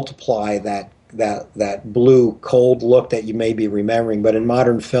multiply that blue cold look that you may be remembering. But in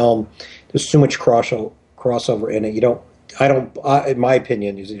modern film, there's too much crossover in it. In my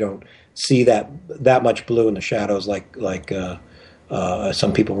opinion, you don't see that much blue in the shadows like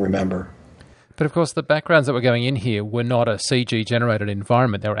some people remember. But of course, the backgrounds that were going in here were not a CG-generated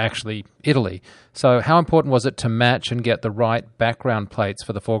environment. They were actually Italy. So how important was it to match and get the right background plates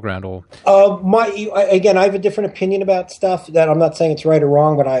for the foreground? Again, I have a different opinion about stuff. That I'm not saying it's right or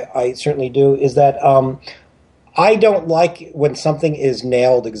wrong, but I certainly do, is that I don't like when something is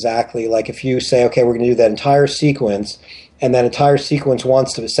nailed exactly. Like if you say, okay, we're going to do that entire sequence, and that entire sequence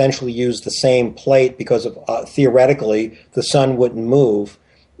wants to essentially use the same plate because of theoretically the sun wouldn't move,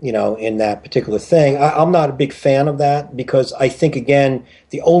 in that particular thing. I'm not a big fan of that, because I think, again,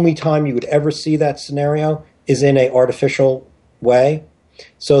 the only time you would ever see that scenario is in an artificial way.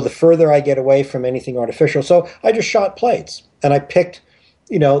 So the further I get away from anything artificial. So I just shot plates, and I picked,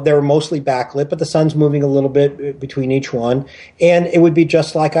 they were mostly backlit, but the sun's moving a little bit between each one. And it would be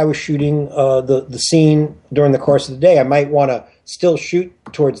just like I was shooting the scene during the course of the day. I might want to still shoot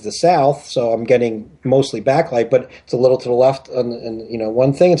towards the south, so I'm getting mostly backlight, but it's a little to the left on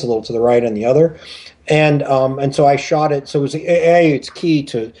one thing, it's a little to the right on the other, and so I shot it. So it was it's key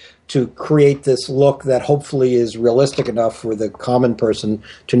to create this look that hopefully is realistic enough for the common person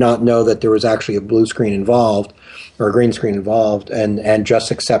to not know that there was actually a blue screen involved or a green screen involved, and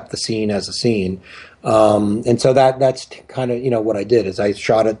just accept the scene as a scene. And so that's kind of, what I did, is I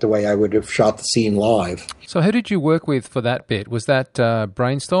shot it the way I would have shot the scene live. So who did you work with for that bit? Was that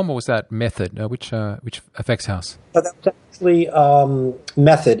Brainstorm, or was that Method? Which effects house? That was actually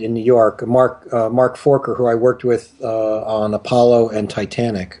Method in New York. Mark Forker, who I worked with on Apollo and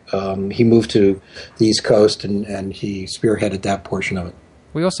Titanic. He moved to the East Coast, and he spearheaded that portion of it.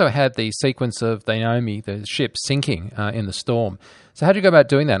 We also had the sequence of the Naomi, the ship, sinking in the storm. So how did you go about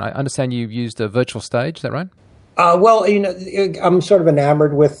doing that? I understand you used a virtual stage, is that right? Well, I'm sort of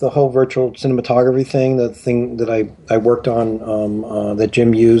enamored with the whole virtual cinematography thing, the thing that I worked on that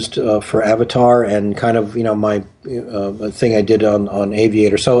Jim used for Avatar, and kind of, my thing I did on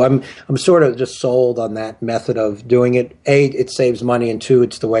Aviator. So I'm sort of just sold on that method of doing it. A, it saves money, and two,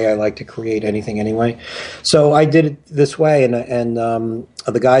 it's the way I like to create anything anyway. So I did it this way, and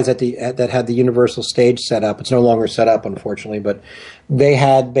the guys that had the Universal stage set up, it's no longer set up, unfortunately, but they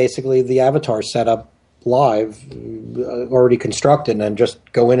had basically the Avatar set up live, already constructed, and then just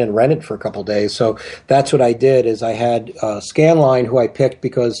go in and rent it for a couple of days. So that's what I did. Is I had Scanline, who I picked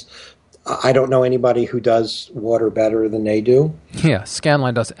because I don't know anybody who does water better than they do. Yeah,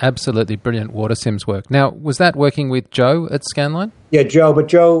 Scanline does absolutely brilliant water sims work. Now, was that working with Joe at Scanline? Yeah, Joe. But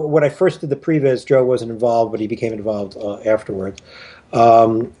Joe, when I first did the previs, Joe wasn't involved, but he became involved afterwards.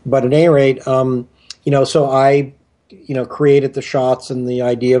 But at any rate, so I created the shots and the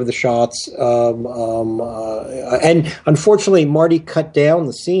idea of the shots. And unfortunately, Marty cut down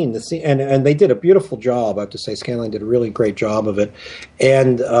the scene, and they did a beautiful job. I have to say, Scanline did a really great job of it.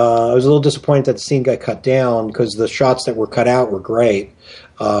 And I was a little disappointed that the scene got cut down, because the shots that were cut out were great,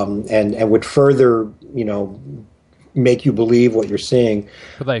 and would further, make you believe what you're seeing.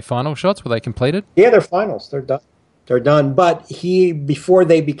 Were they final shots? Were they completed? Yeah, they're finals. They're done. They're done. But before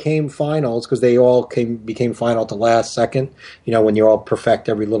they became finals, because they all became final at the last second, when you all perfect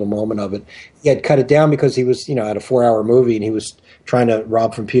every little moment of it, he had cut it down because he was, at a 4-hour movie, and he was trying to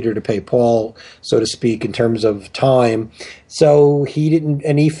rob from Peter to pay Paul, so to speak, in terms of time. So he didn't,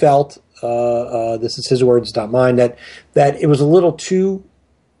 and he felt, this is his words, not mine, that it was a little too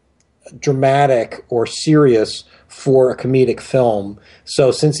dramatic or serious for a comedic film.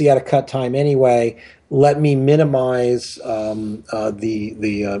 So since he had a cut time anyway, let me minimize the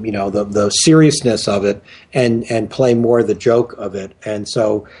seriousness of it and play more the joke of it. And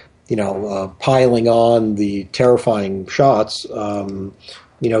so, piling on the terrifying shots,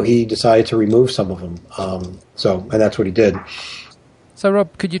 he decided to remove some of them. And that's what he did. So,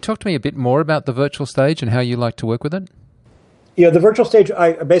 Rob, could you talk to me a bit more about the virtual stage and how you like to work with it? Yeah, the virtual stage,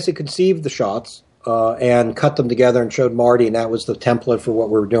 I basically conceived the shots. and cut them together and showed Marty, and that was the template for what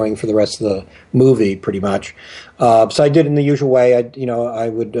we were doing for the rest of the movie, pretty much. So I did it in the usual way. I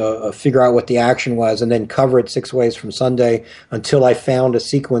would figure out what the action was and then cover it 6 ways from Sunday until I found a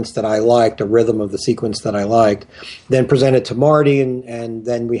sequence that I liked, a rhythm of the sequence that I liked. Then present it to Marty, and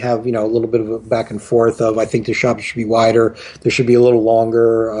then we have, a little bit of a back and forth of, I think the shot should be wider, there should be a little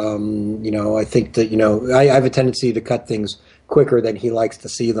longer. I think that, I have a tendency to cut things quicker than he likes to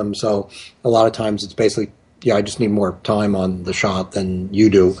see them. So a lot of times it's basically, I just need more time on the shot than you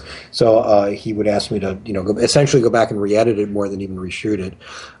do. So he would ask me to, essentially go back and re-edit it more than even reshoot it.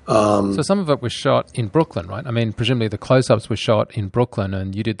 So some of it was shot in Brooklyn, right? I mean, presumably the close-ups were shot in Brooklyn,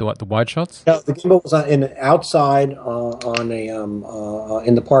 and you did the wide shots? No, the gimbal was outside in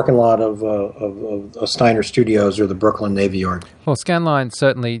the parking lot of Steiner Studios or the Brooklyn Navy Yard. Well, Scanline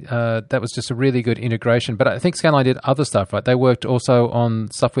certainly, that was just a really good integration. But I think Scanline did other stuff, right? They worked also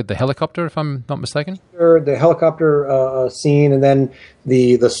on stuff with the helicopter, if I'm not mistaken? The helicopter scene, and then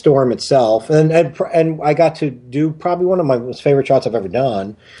the storm itself, and I got to do probably one of my most favorite shots I've ever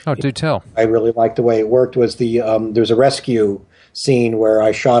done. Oh, do tell! I really liked the way it worked. Was there's a rescue scene where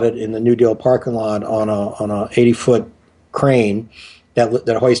I shot it in the New Deal parking lot on a 80-foot crane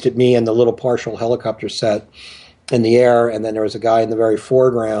that hoisted me and the little partial helicopter set in the air, and then there was a guy in the very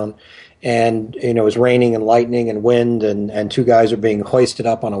foreground. And, it was raining and lightning and wind, and 2 guys are being hoisted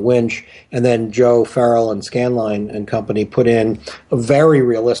up on a winch. And then Joe Farrell and Scanline and company put in a very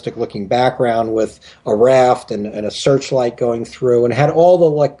realistic-looking background with a raft and a searchlight going through, and had all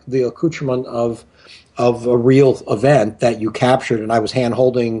the accoutrement of a real event that you captured. And I was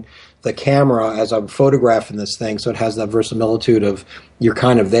hand-holding the camera as I'm photographing this thing, so it has that verisimilitude of you're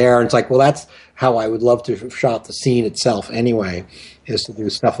kind of there. And it's like, well, that's how I would love to have shot the scene itself anyway, is to do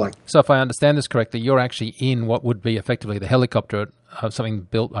stuff like that. So if I understand this correctly, you're actually in what would be effectively the helicopter of something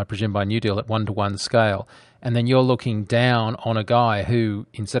built, I presume, by New Deal at 1-to-1 scale, and then you're looking down on a guy who,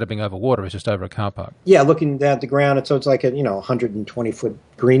 instead of being over water, is just over a car park. Yeah, looking down at the ground, and so it's like a 120-foot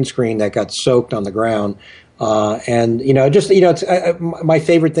green screen that got soaked on the ground. It's my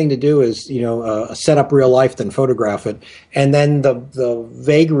favorite thing to do is set up real life, then photograph it, and then the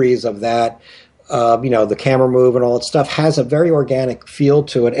vagaries of that. The camera move and all that stuff has a very organic feel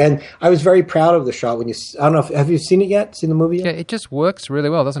to it. And I was very proud of the shot I don't know, have you seen it yet? Seen the movie yet? Yeah, it just works really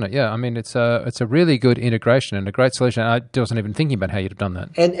well, doesn't it? Yeah, I mean, it's a really good integration and a great solution. I wasn't even thinking about how you'd have done that.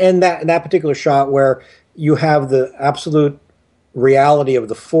 And that particular shot where you have the absolute reality of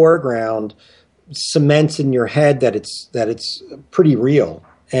the foreground cements in your head that it's pretty real.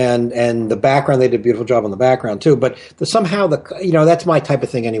 And the background, they did a beautiful job on the background too. But that's my type of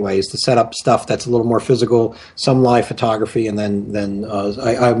thing anyway, is to set up stuff that's a little more physical, some live photography, and then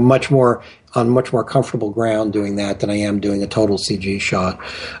I'm much more comfortable ground doing that than I am doing a total CG shot.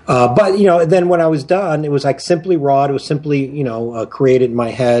 But then when I was done, it was like simply raw. It was simply created in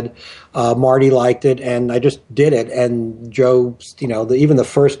my head. Marty liked it, and I just did it. And Joe, even the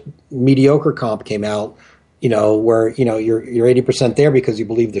first mediocre comp came out. Where you're 80% there because you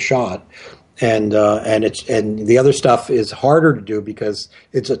believe the shot, and the other stuff is harder to do because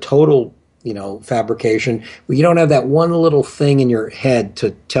it's a total fabrication. Well, you don't have that one little thing in your head to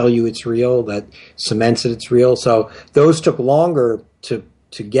tell you it's real that cements it's real. So those took longer to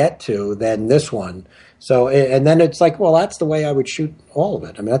get to than this one. So and then it's like, well, that's the way I would shoot all of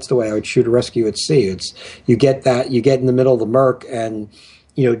it. I mean, that's the way I would shoot a rescue at sea. It's you get in the middle of the murk and.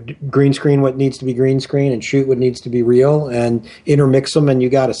 Green screen what needs to be green screen and shoot what needs to be real and intermix them, and you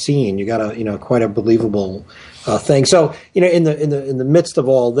got a scene. You got a quite a believable thing. So in the midst of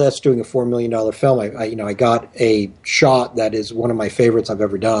all this, doing a $4 million film, I got a shot that is one of my favorites I've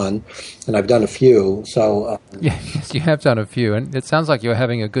ever done, and I've done a few. So yes, you have done a few, and it sounds like you're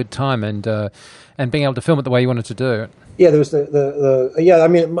having a good time and being able to film it the way you wanted to do it. Yeah, there was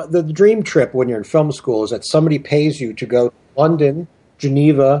the dream trip when you're in film school is that somebody pays you to go to London,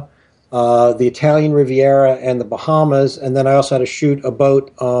 Geneva, the Italian Riviera, and the Bahamas. And then I also had to shoot a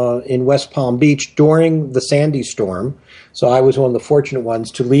boat in West Palm Beach during the Sandy storm. So I was one of the fortunate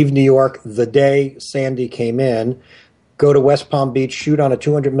ones to leave New York the day Sandy came in, go to West Palm Beach, shoot on a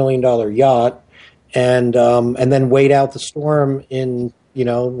 $200 million yacht, and then wait out the storm in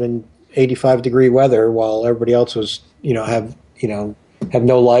 85-degree weather while everybody else was, have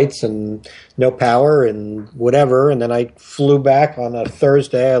no lights and no power and whatever. And then I flew back on a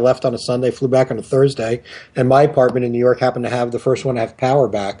Thursday. I left on a Sunday, flew back on a Thursday. And my apartment in New York happened to have the first one to have power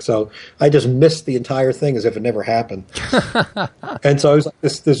back. So I just missed the entire thing as if it never happened. And so it was like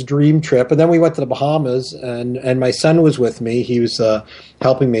this dream trip. And then we went to the Bahamas, and my son was with me. He was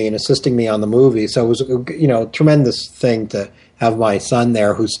helping me and assisting me on the movie. So it was a tremendous thing to have my son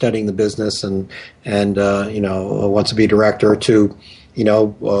there who's studying the business and wants to be director to,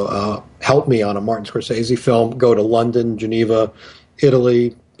 help me on a Martin Scorsese film, go to London, Geneva,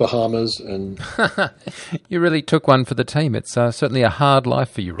 Italy, Bahamas, and You really took one for the team. It's certainly a hard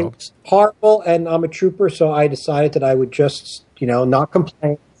life for you, Rob. it's horrible, and I'm a trooper, so I decided that I would just, not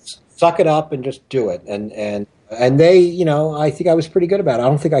complain, suck it up, and just do it. And they, I think I was pretty good about it. I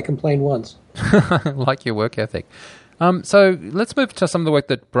don't think I complained once. Like your work ethic. So let's move to some of the work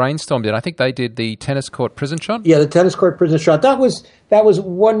that Brainstorm did. I think they did the tennis court prison shot. Yeah, the tennis court prison shot. That was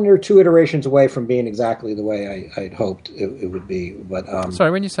one or two iterations away from being exactly the way I'd hoped it would be. But sorry,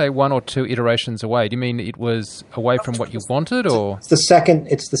 when you say one or two iterations away, do you mean it was away from what you wanted, or it's the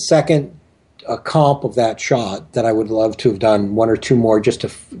second comp of that shot that I would love to have done one or two more just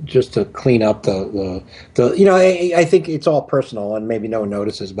to clean up the I think it's all personal and maybe no one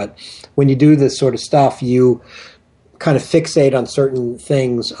notices, but when you do this sort of stuff, you kind of fixate on certain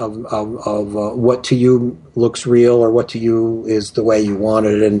things of what to you looks real or what to you is the way you want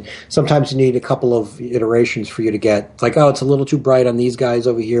it. And sometimes you need a couple of iterations for you to get like, oh, it's a little too bright on these guys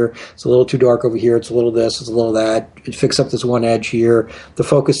over here. It's a little too dark over here. It's a little this, it's a little that. Fix up this one edge here. The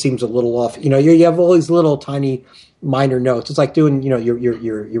focus seems a little off. You have all these little tiny minor notes. It's like doing,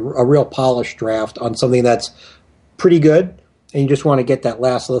 you're a real polished draft on something that's pretty good. And you just want to get that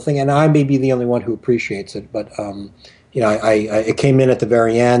last little thing. And I may be the only one who appreciates it, but it came in at the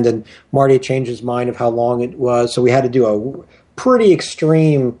very end, and Marty had changed his mind of how long it was, so we had to do a pretty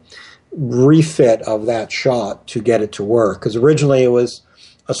extreme refit of that shot to get it to work. Because originally it was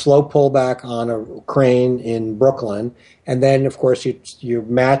a slow pullback on a crane in Brooklyn, and then of course you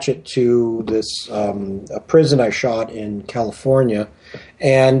match it to this a prison I shot in California.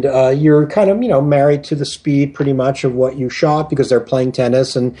 And you're kind of, married to the speed pretty much of what you shot because they're playing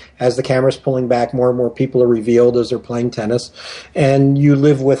tennis. And as the camera's pulling back, more and more people are revealed as they're playing tennis. And you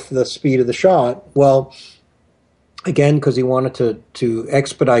live with the speed of the shot. Well, again, because he wanted to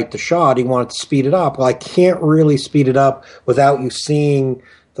expedite the shot, he wanted to speed it up. Well, I can't really speed it up without you seeing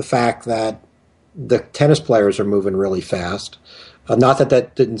the fact that the tennis players are moving really fast. Not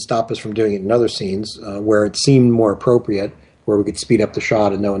that didn't stop us from doing it in other scenes where it seemed more appropriate, where we could speed up the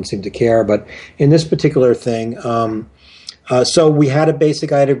shot and no one seemed to care. But in this particular thing, so we had I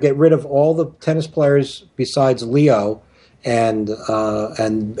had to get rid of all the tennis players besides Leo and Tim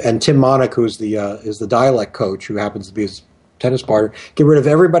Monick, who's is the dialect coach, who happens to be his tennis partner. Get rid of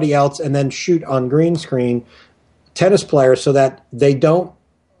everybody else and then shoot on green screen tennis players so that they don't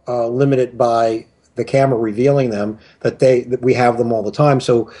limit it by the camera revealing them, that we have them all the time.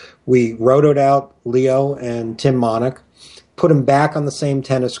 So we rotoed out Leo and Tim Monick, put them back on the same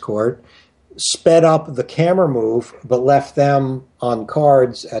tennis court, sped up the camera move, but left them on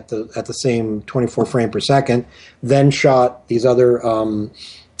cards at the same 24 frame per second. Then shot these other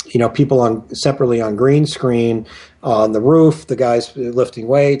people separately on green screen on the roof. The guys lifting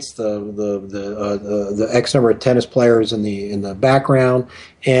weights, the X number of tennis players in the background,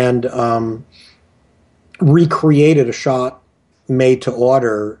 and recreated a shot made to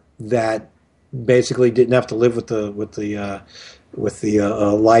order that basically didn't have to live with the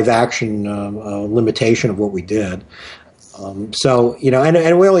live action limitation of what we did. And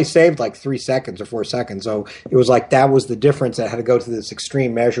we only saved like 3 seconds or 4 seconds. So it was like that was the difference. I had to go to this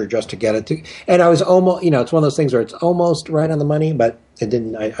extreme measure just to get it to. And I was almost, it's one of those things where it's almost right on the money, but it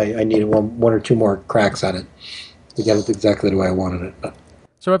didn't. I needed one or two more cracks at it to get it exactly the way I wanted it. But.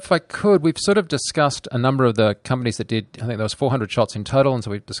 So if I could, we've sort of discussed a number of the companies that did, I think there was 400 shots in total, and so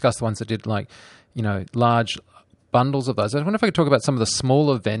we've discussed the ones that did large bundles of those. I wonder if I could talk about some of the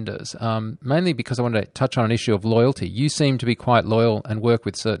smaller vendors, mainly because I wanted to touch on an issue of loyalty. You seem to be quite loyal and work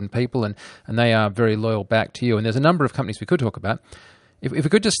with certain people, and they are very loyal back to you. And there's a number of companies we could talk about. If we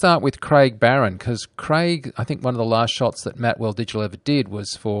could just start with Craig Barron, because Craig, I think one of the last shots that Mattwell Digital ever did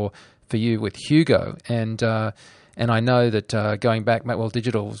was for you with Hugo, and I know that going back, Mattwell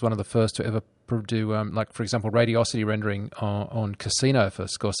Digital was one of the first to ever do, for example, radiosity rendering on Casino for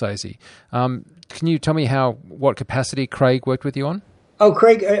Scorsese. Can you tell me what capacity Craig worked with you on? Oh,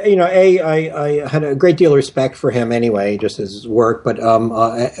 Craig, I had a great deal of respect for him anyway, just as work, but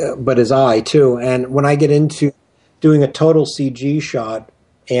his eye too. And when I get into doing a total CG shot,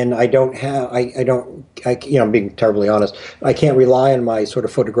 and I'm being terribly honest, I can't rely on my sort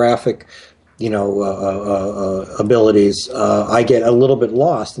of photographic abilities. I get a little bit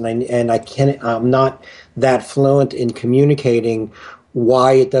lost, I'm not that fluent in communicating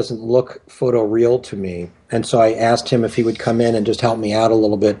why it doesn't look photoreal to me. And so I asked him if he would come in and just help me out a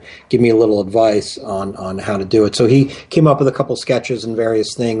little bit, give me a little advice on how to do it. So he came up with a couple sketches and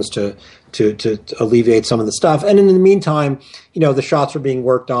various things to alleviate some of the stuff. And in the meantime, the shots were being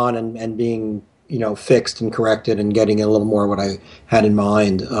worked on and being, fixed and corrected and getting a little more what I had in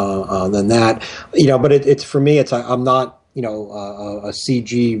mind than that. But it's for me, I'm not, a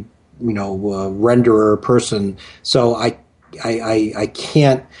CG, renderer person. So I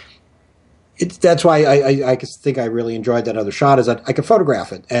can't. That's why I think I really enjoyed that other shot, is that I could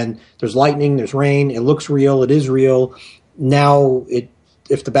photograph it, and there's lightning, there's rain, it looks real, it is real. Now,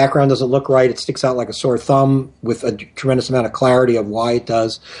 if the background doesn't look right, it sticks out like a sore thumb with a tremendous amount of clarity of why it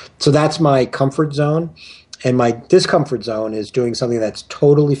does. So that's my comfort zone, and my discomfort zone is doing something that's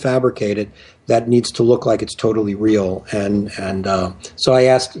totally fabricated that needs to look like it's totally real. And so I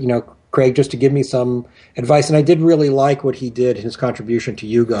asked, Craig just to give me some advice, and I did really like what he did, his contribution to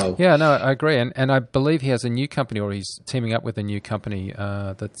Hugo. Yeah, no, I agree, and I believe he has a new company, or he's teaming up with a new company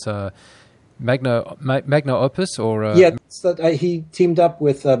that's Magna Opus, or he teamed up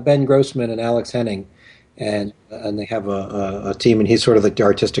with Ben Grossman and Alex Henning, and they have a team, and he's sort of like the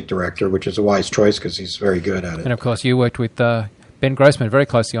artistic director, which is a wise choice because he's very good at it. And of course, you worked with Ben Grossman very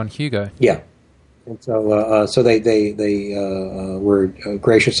closely on Hugo. Yeah. And so they were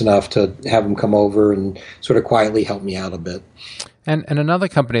gracious enough to have him come over and sort of quietly help me out a bit. And another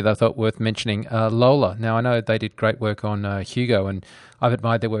company that I thought worth mentioning, Lola. Now, I know they did great work on Hugo, and I've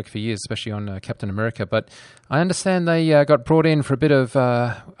admired their work for years, especially on Captain America. But I understand they got brought in for a bit of,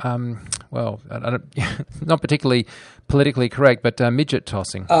 not particularly politically correct, but midget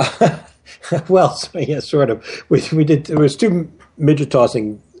tossing. Well, yeah, sort of. We did. There was 2 midget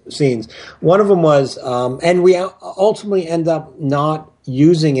tossing scenes. One of them was, and we ultimately end up not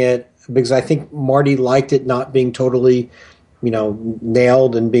using it because I think Marty liked it not being totally,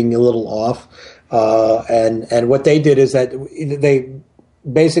 nailed and being a little off. And what they did is that they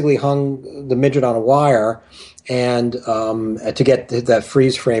basically hung the midget on a wire and to get that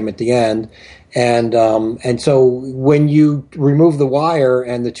freeze frame at the end. And so when you remove the wire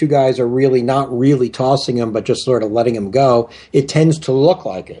and the 2 guys are really not really tossing him, but just sort of letting him go, it tends to look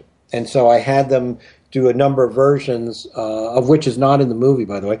like it. And so I had them do a number of versions, of which is not in the movie,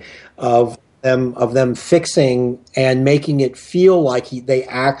 by the way, of them fixing and making it feel like they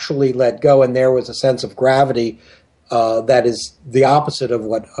actually let go, and there was a sense of gravity that is the opposite of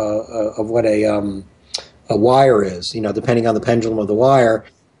what a wire is. Depending on the pendulum of the wire,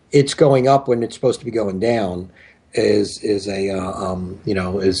 it's going up when it's supposed to be going down. Is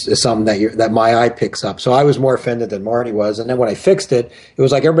something that my eye picks up. So I was more offended than Marty was, and then when I fixed it, it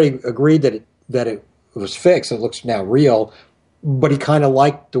was like everybody agreed that it was fixed. It looks now real, but he kind of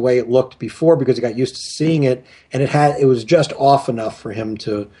liked the way it looked before because he got used to seeing it, and it was just off enough for him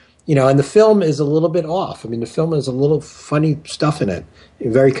to, and the film is a little bit off. I mean, the film has a little funny stuff in it,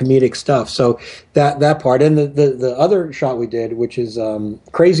 very comedic stuff. So that part, and the other shot we did, which is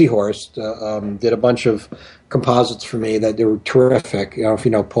Crazy Horse, did a bunch of composites for me that they were terrific. I don't know if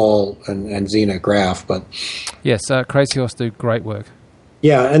you know Paul and Zena Graff, but yes, Crazy Horse do great work.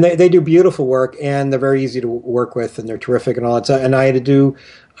 Yeah, and they do beautiful work, and they're very easy to work with, and they're terrific and all that stuff. And I had to do.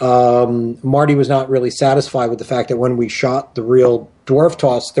 Marty was not really satisfied with the fact that when we shot the real dwarf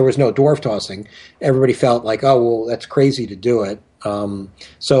toss, there was no dwarf tossing. Everybody felt like, oh, well, that's crazy to do it.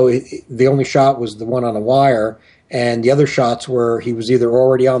 So the only shot was the one on a wire, and the other shots were he was either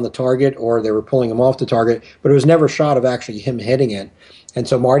already on the target or they were pulling him off the target, but it was never a shot of actually him hitting it. And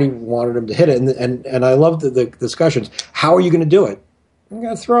so Marty wanted him to hit it, and I loved the discussions. How are you going to do it? I'm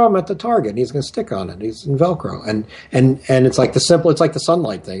going to throw him at the target, and he's going to stick on it. He's in Velcro. And it's like it's like the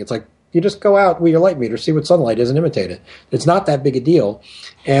sunlight thing. It's like you just go out with your light meter, see what sunlight is, and imitate it. It's not that big a deal.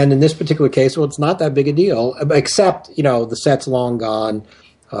 And in this particular case, well, it's not that big a deal, except, the set's long gone,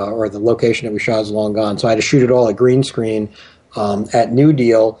 or the location that we shot is long gone. So I had to shoot it all at green screen at New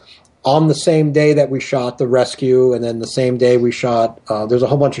Deal on the same day that we shot the rescue, and then the same day we shot, there's a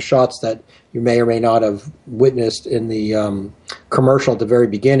whole bunch of shots that you may or may not have witnessed in the commercial at the very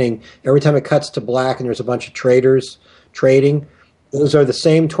beginning. Every time it cuts to black and there's a bunch of traders trading, those are the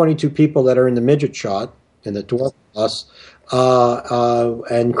same 22 people that are in the midget shot in the dwarf bus.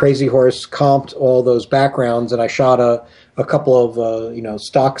 And Crazy Horse comped all those backgrounds, and I shot a couple of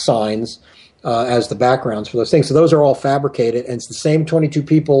stock signs as the backgrounds for those things. So those are all fabricated, and it's the same 22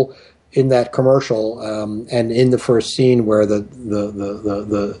 people in that commercial, and in the first scene where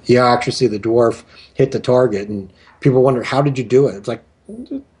you actually see the dwarf hit the target, and people wonder, how did you do it? It's like,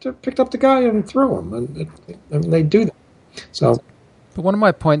 picked up the guy and threw him, and they do that. So, but one of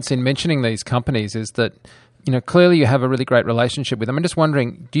my points in mentioning these companies is that clearly you have a really great relationship with them. I'm just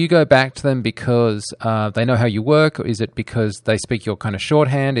wondering, do you go back to them because they know how you work, or is it because they speak your kind of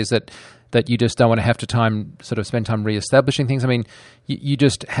shorthand? Is it that you just don't want to have to spend time reestablishing things? I mean, you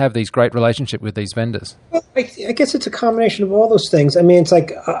just have these great relationship with these vendors. Well, I guess it's a combination of all those things. I mean, it's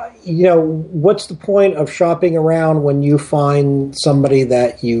like, what's the point of shopping around when you find somebody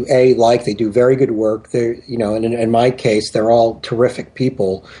that you, like, they do very good work. They're, and in my case, they're all terrific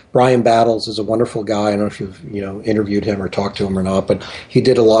people. Brian Battles is a wonderful guy. I don't know if you've, interviewed him or talked to him or not, but he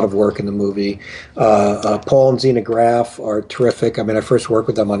did a lot of work in the movie. Paul and Zena Graff are terrific. I mean, I first worked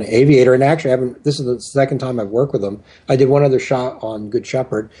with them on Aviator, and actually this is the second time I've worked with them. I did one other shot on Good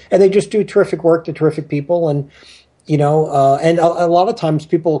Shepherd, and they just do terrific work. They're terrific people, and and a lot of times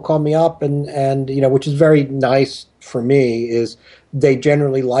people call me up, and which is very nice for me, is they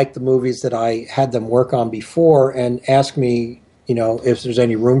generally like the movies that I had them work on before and ask me, if there's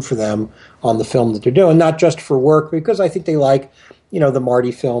any room for them on the film that they're doing, not just for work, because I think they like, the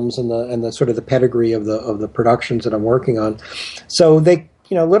Marty films and the sort of the pedigree of the productions that I'm working on. So they,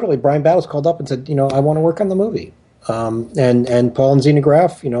 literally Brian Battles called up and said, I want to work on the movie. And Paul and Zena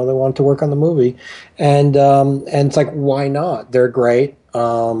Graff, they wanted to work on the movie, and it's like, why not? They're great,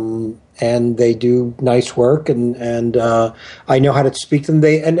 and they do nice work, and I know how to speak to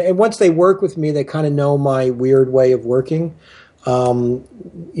them. And once they work with me, they kind of know my weird way of working,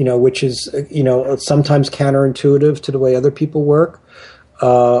 which is sometimes counterintuitive to the way other people work,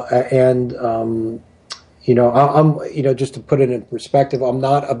 I'm just to put it in perspective, I'm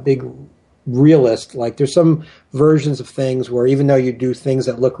not a big realist. Like, there's some versions of things where even though you do things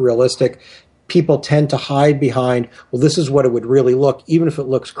that look realistic, people tend to hide behind, well, this is what it would really look, even if it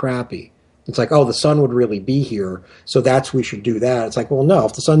looks crappy. It's like, oh, the sun would really be here, so we should do that. It's like, well, no,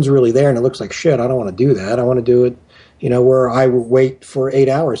 if the sun's really there and it looks like shit, I don't want to do that. I want to do it, where I wait for 8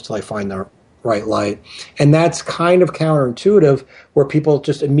 hours till I find the right light. And that's kind of counterintuitive, where people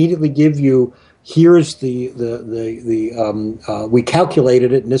just immediately give you, here's we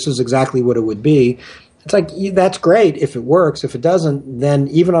calculated it, and this is exactly what it would be. It's like, that's great if it works. If it doesn't, then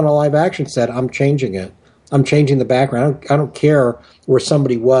even on a live action set, I'm changing it. I'm changing the background. I don't care where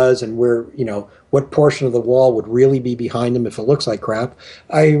somebody was and where, what portion of the wall would really be behind them if it looks like crap.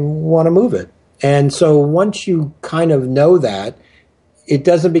 I want to move it. And so once you kind of know that, it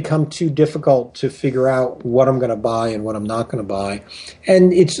doesn't become too difficult to figure out what I'm going to buy and what I'm not going to buy.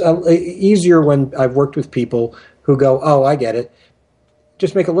 And it's easier when I've worked with people who go, oh, I get it.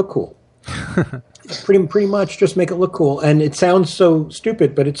 Just make it look cool. pretty much just make it look cool. And it sounds so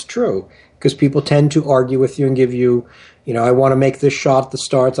stupid, but it's true, because people tend to argue with you and give you, I want to make this shot the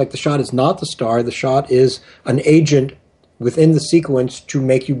star. It's like, the shot is not the star. The shot is an agent within the sequence to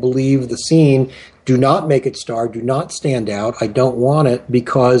make you believe the scene. Do not make it star. Do not stand out. I don't want it,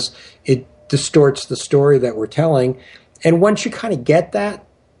 because it distorts the story that we're telling. And once you kind of get that,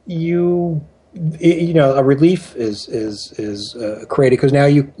 a relief is created, because now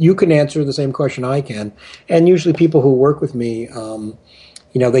you can answer the same question I can. And usually people who work with me,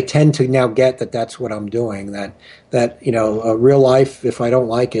 they tend to now get that that's what I'm doing. That real life, if I don't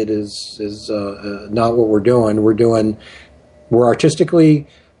like it, is not what we're doing. We're artistically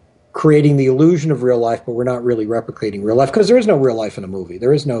creating the illusion of real life, but we're not really replicating real life, because there is no real life in a movie.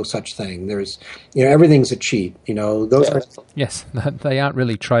 There is no such thing. There's, everything's a cheat. Yes, they aren't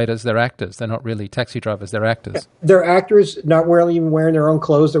really traders. They're actors. They're not really taxi drivers. They're actors. Yeah. They're actors, not really even wearing their own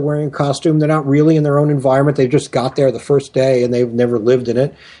clothes. They're wearing a costume. They're not really in their own environment. They just got there the first day and they've never lived in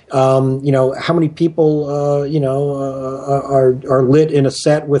it. How many people, are lit in a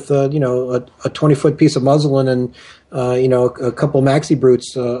set with a 20-foot piece of muslin and, a couple maxi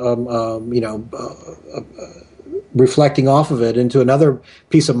brutes, reflecting off of it into another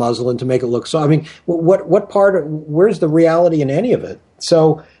piece of muslin to make it look so. I mean, where's the reality in any of it?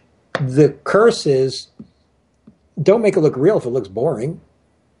 So the curse is, don't make it look real if it looks boring.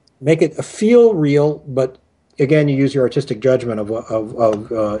 Make it feel real, but again, you use your artistic judgment of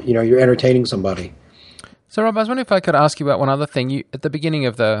you're entertaining somebody. So, Rob, I was wondering if I could ask you about one other thing. At the beginning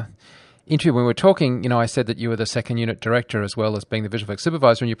of the interview, when we were talking, I said that you were the second unit director as well as being the visual effects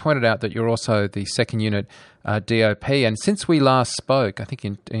supervisor, and you pointed out that you're also the second unit DOP. And since we last spoke, I think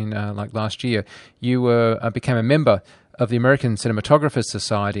in last year, you became a member of the American Cinematographists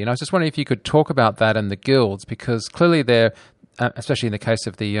Society. And I was just wondering if you could talk about that and the guilds, because clearly they're, especially in the case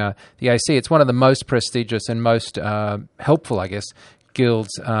of the AC, it's one of the most prestigious and most helpful, I guess,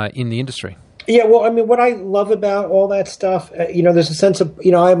 guilds in the industry. Yeah, well, I mean, what I love about all that stuff, there's a sense of,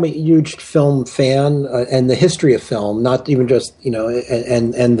 I'm a huge film fan, and the history of film, not even just, and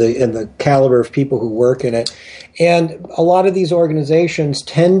the caliber of people who work in it. And a lot of these organizations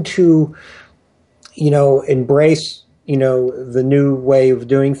tend to, embrace, the new way of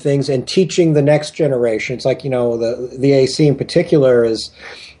doing things and teaching the next generation. It's like, the AC in particular is,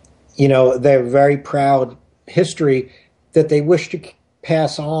 they're very proud history that they wish to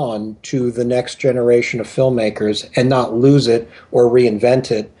pass on to the next generation of filmmakers and not lose it or reinvent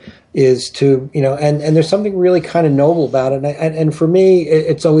it, is to, and there's something really kind of noble about it. And for me,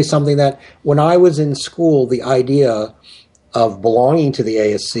 it's always something that when I was in school, the idea of belonging to the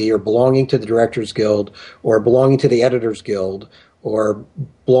ASC or belonging to the Directors Guild or belonging to the Editors Guild or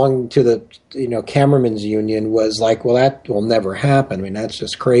belonging to the, Cameramen's Union was like, well, that will never happen. I mean, that's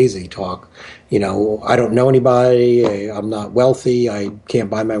just crazy talk. I don't know anybody. I'm not wealthy. I can't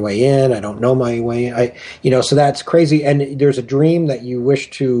buy my way in. I don't know my way in. So that's crazy. And there's a dream that you wish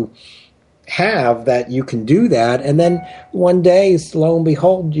to have that you can do that. And then one day, lo and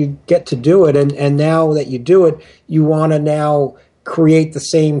behold, you get to do it. And now that you do it, you want to now create the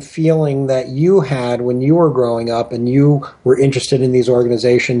same feeling that you had when you were growing up and you were interested in these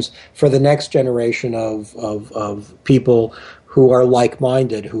organizations for the next generation of people who are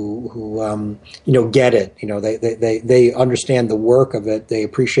like-minded, who get it. They understand the work of it. They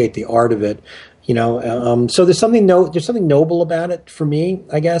appreciate the art of it. So there's something noble about it for me,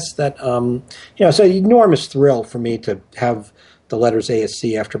 I guess, that, it's an enormous thrill for me to have the letters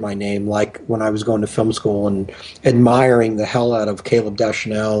ASC after my name, like when I was going to film school and admiring the hell out of Caleb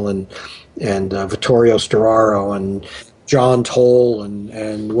Deschanel and Vittorio Storaro and John Toll,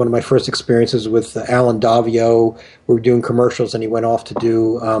 and one of my first experiences with Alan Davio. We were doing commercials, and he went off to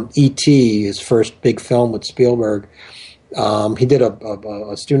do E.T., his first big film with Spielberg. He did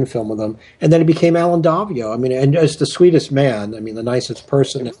a student film with him, and then he became Alan Davio. I mean, and just the sweetest man. I mean, the nicest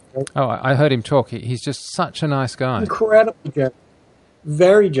person. Oh, I heard him talk. He's just such a nice guy. Incredibly generous,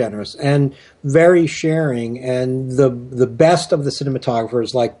 very generous, and very sharing. And the best of the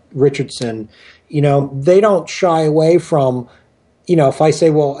cinematographers, like Richardson, they don't shy away from. If I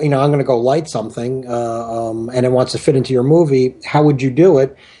say, well, I'm going to go light something, and it wants to fit into your movie, how would you do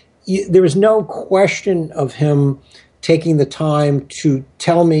it? There was no question of him taking the time to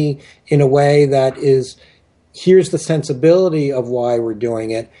tell me in a way that is, here's the sensibility of why we're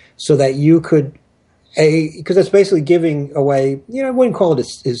doing it, so that you could, because it's basically giving away, I wouldn't call it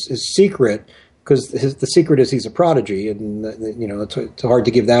his secret, because the secret is he's a prodigy, and, it's hard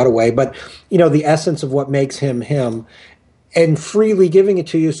to give that away, but, the essence of what makes him him, and freely giving it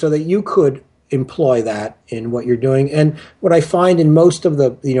to you so that you could employ that in what you're doing. And what I find in most of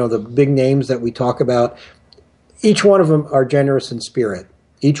the, the big names that we talk about, each one of them are generous in spirit.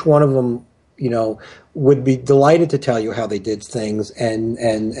 Each one of them, would be delighted to tell you how they did things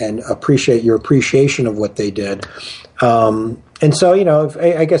and appreciate your appreciation of what they did. And so,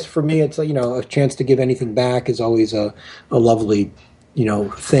 I guess for me, it's, a chance to give anything back is always a lovely,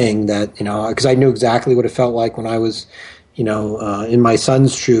 thing that, because I knew exactly what it felt like when I was, in my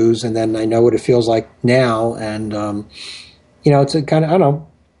son's shoes, and then I know what it feels like now. And, it's a kind of, I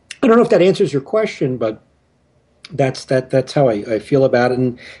don't know if that answers your question, but that's how I feel about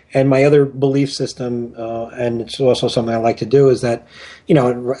it. And my other belief system, and it's also something I like to do, is that,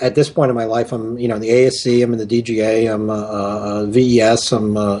 at this point in my life, I'm, in the ASC, I'm in the DGA, I'm VES,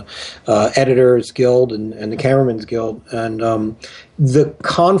 I'm Editors Guild and the Cameramen's Guild. And the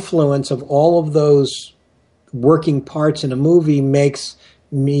confluence of all of those working parts in a movie makes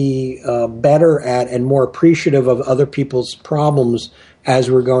me better at and more appreciative of other people's problems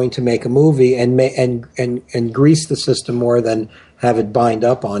as we're going to make a movie, and grease the system more than have it bind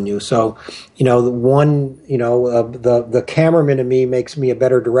up on you. So, the cameraman in me makes me a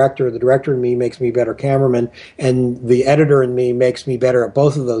better director. The director in me makes me a better cameraman, and the editor in me makes me better at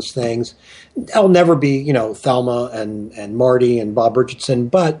both of those things. I'll never be, Thelma and Marty and Bob Richardson,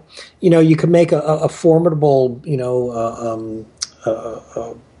 but you can make a formidable,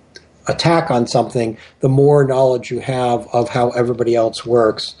 attack on something, the more knowledge you have of how everybody else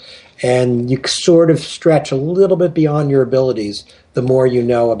works. And you sort of stretch a little bit beyond your abilities the more you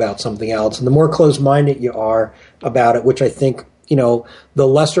know about something else. And the more closed-minded you are about it, which I think, the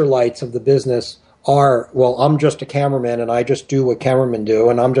lesser lights of the business are, well, I'm just a cameraman and I just do what cameramen do,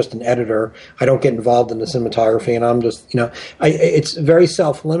 and I'm just an editor. I don't get involved in the cinematography, and I'm just, it's very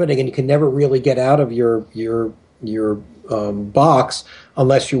self-limiting, and you can never really get out of your box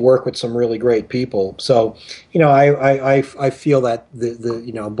unless you work with some really great people. So, I feel that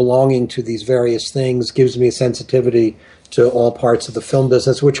the belonging to these various things gives me a sensitivity to all parts of the film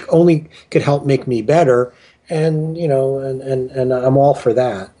business, which only could help make me better. And, and I'm all for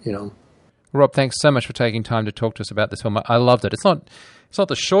that, Rob, thanks so much for taking time to talk to us about this film. I loved it. It's not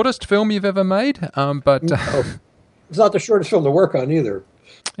the shortest film you've ever made, but no, it's not the shortest film to work on either.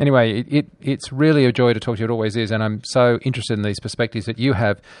 Anyway, it's really a joy to talk to you. It always is, and I'm so interested in these perspectives that you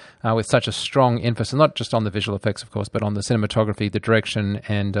have with such a strong emphasis, not just on the visual effects, of course, but on the cinematography, the direction,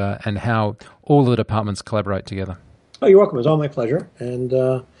 and how all the departments collaborate together. Oh, you're welcome. It was all my pleasure, and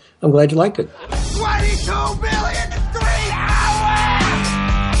I'm glad you liked it. 22 billion in 3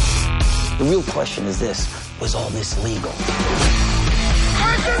 hours! The real question is this: was all this legal?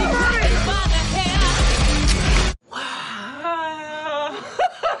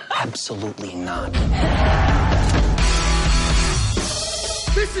 Absolutely not.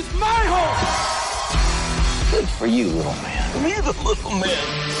 This is my home! Good for you, little man. Me, the little man.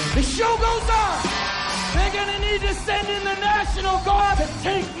 The show goes on! They're gonna need to send in the National Guard to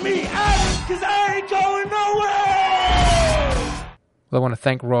take me out, because I ain't going nowhere! Well, I want to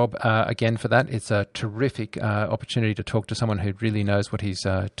thank Rob again for that. It's a terrific opportunity to talk to someone who really knows what he's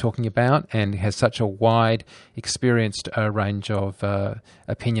talking about and has such a wide, experienced range of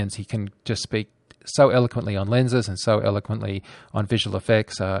opinions. He can just speak so eloquently on lenses and so eloquently on visual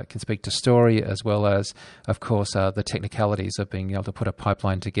effects. Can speak to story as well as, of course, the technicalities of being able to put a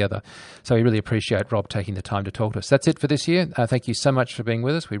pipeline together. So we really appreciate Rob taking the time to talk to us. That's it for this year. Thank you so much for being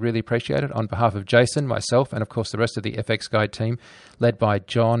with us. We really appreciate it. On behalf of Jason, myself, and of course the rest of the FX Guide team, led by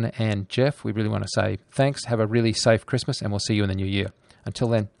John and Jeff, we really want to say thanks. Have a really safe Christmas, and we'll see you in the new year. Until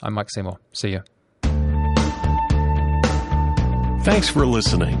then, I'm Mike Seymour. See you. Thanks for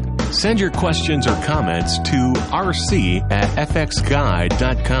listening. Send your questions or comments to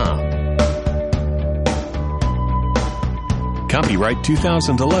rc@fxguide.com. Copyright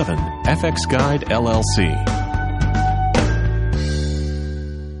 2011, FX Guide, LLC.